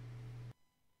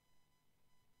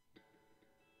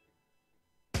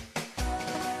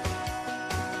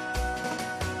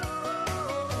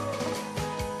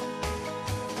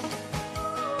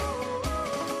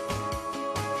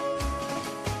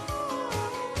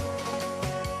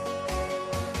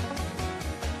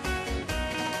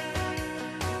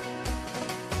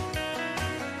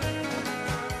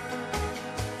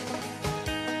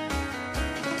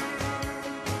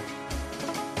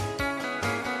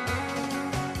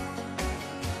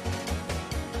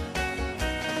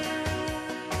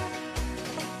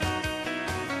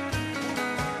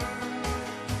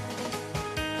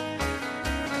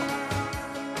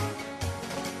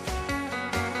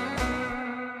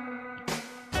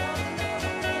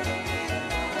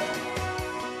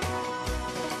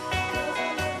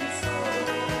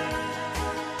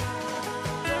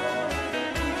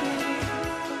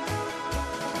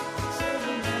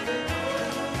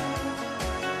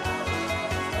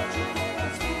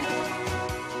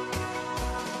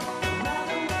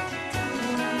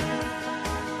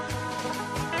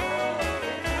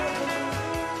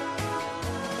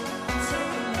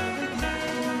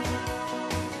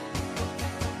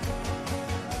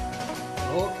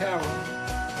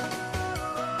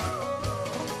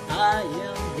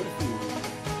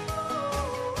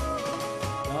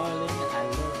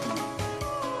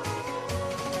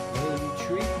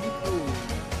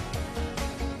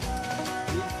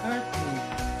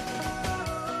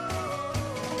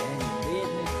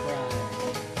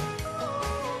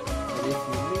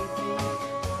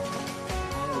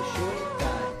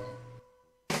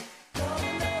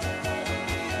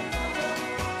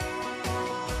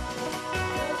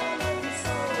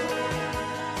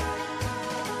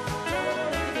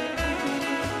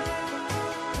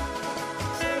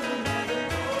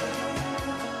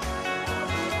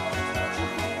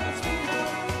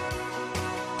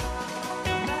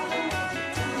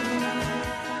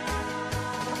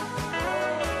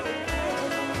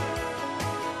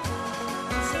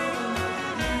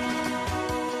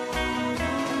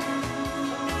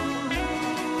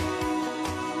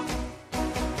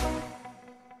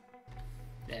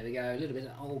 A little bit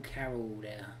of old Carol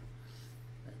there.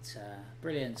 That's a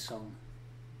brilliant song.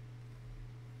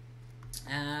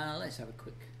 Let's have a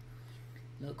quick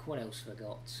look. What else have I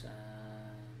got?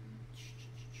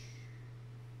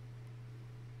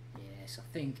 Yes, I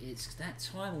think it's that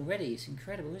time already. It's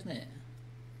incredible, isn't it?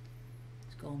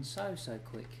 It's gone so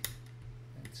quick.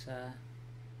 It's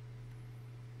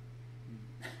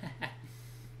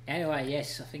anyway,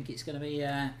 yes, I think it's going to be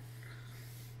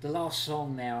the last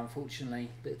song now, unfortunately,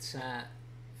 but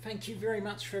thank you very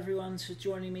much for everyone for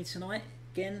joining me tonight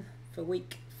again for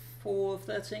week 4 of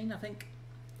 13, I think.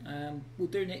 We'll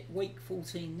do week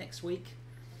 14 next week,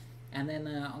 and then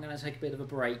I'm going to take a bit of a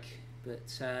break,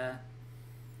 but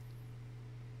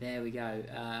there we go.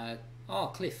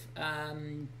 Oh, Cliff,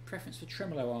 preference for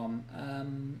tremolo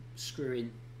arm,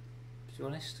 screw-in, to be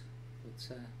honest,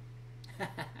 but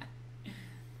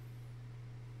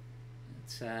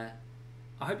it's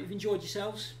I hope you've enjoyed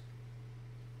yourselves.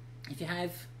 If you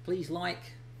have, please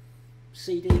like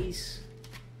CDs,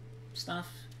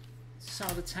 stuff. Some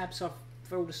of the tabs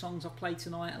for all the songs I've played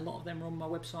tonight, a lot of them are on my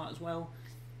website as well,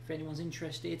 if anyone's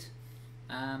interested.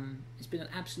 It's been an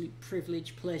absolute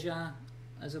privilege, pleasure.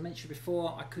 As I mentioned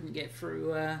before, I couldn't get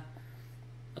through, I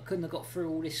couldn't have got through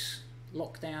all this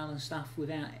lockdown and stuff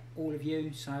without all of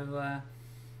you, so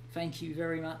thank you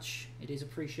very much, it is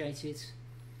appreciated.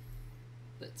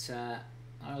 But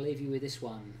I'll leave you with this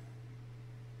one.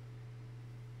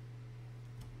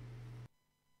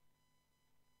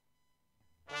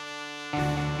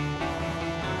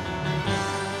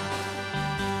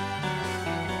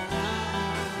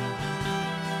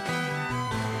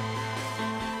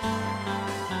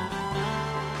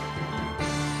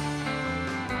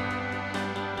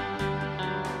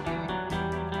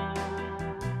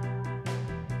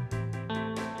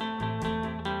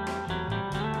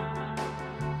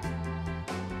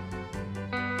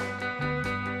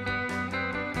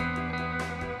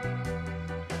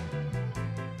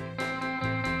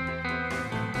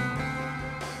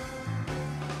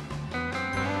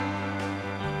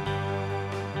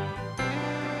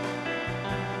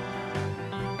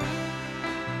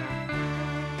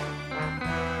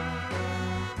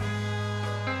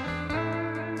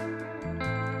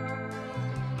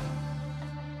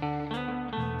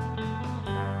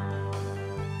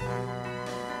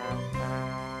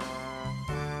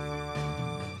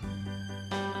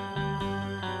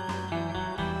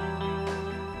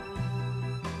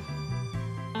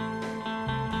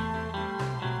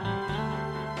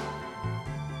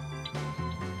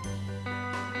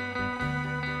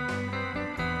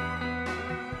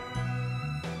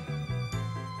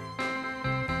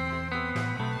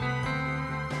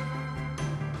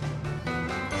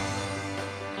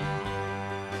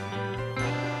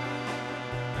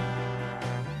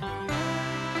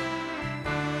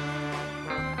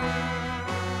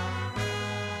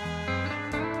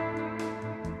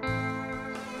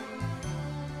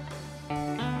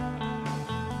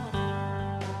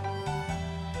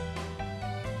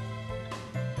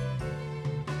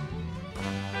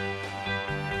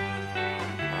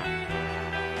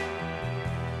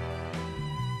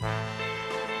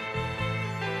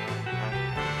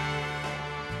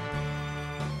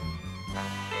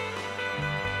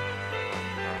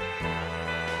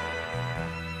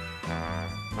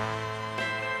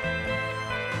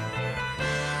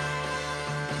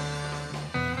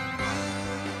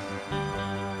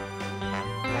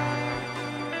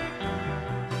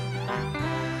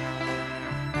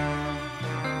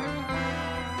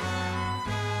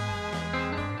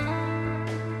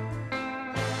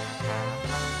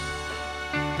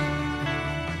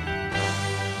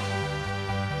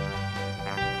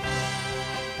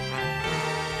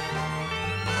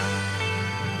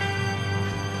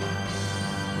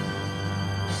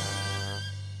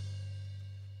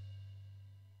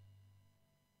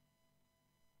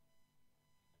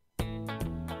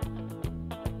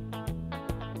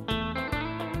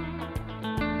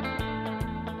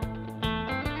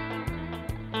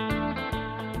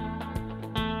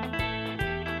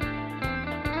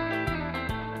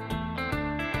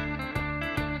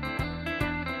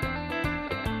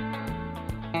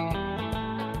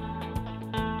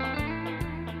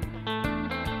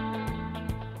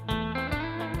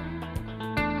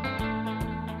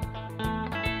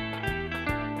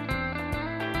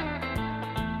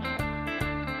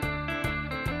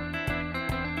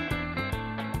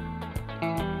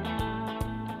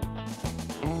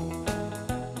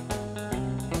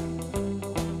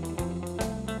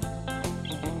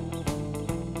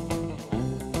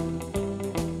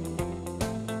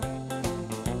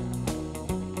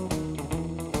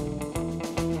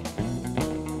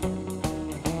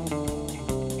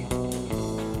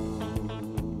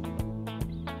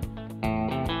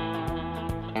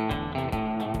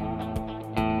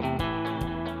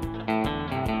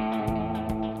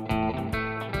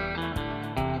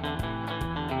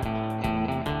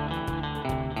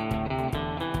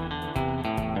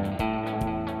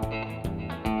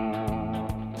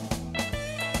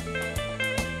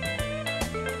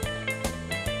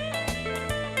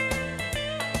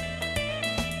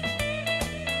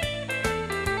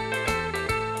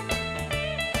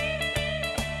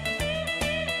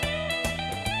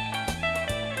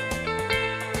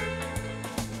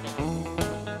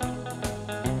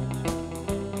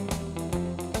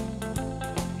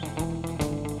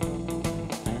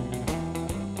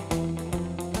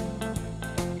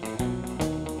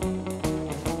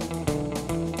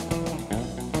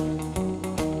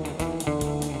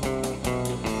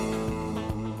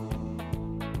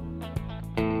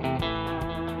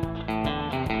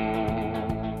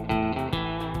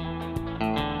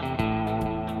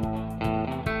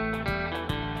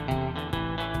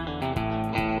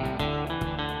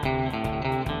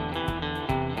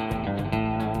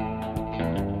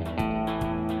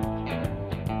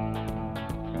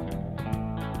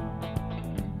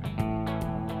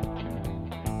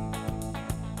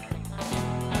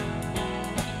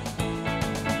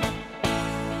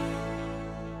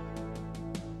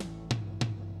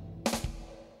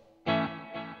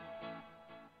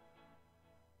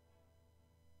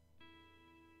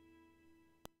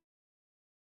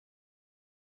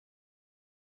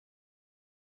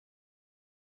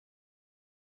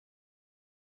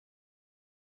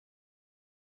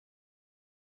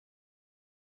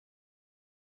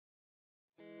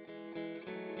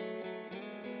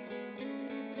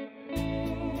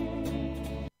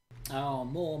 Oh,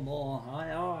 more.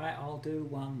 All right, I'll do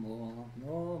one more.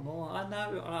 More. I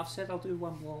know, I've said I'll do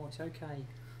one more. It's okay.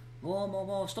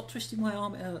 More. Stop twisting my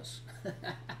arm, it hurts.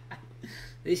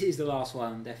 This is the last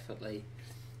one, definitely.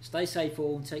 Stay safe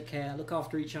all, take care, look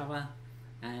after each other,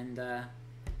 and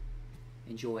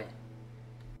enjoy it.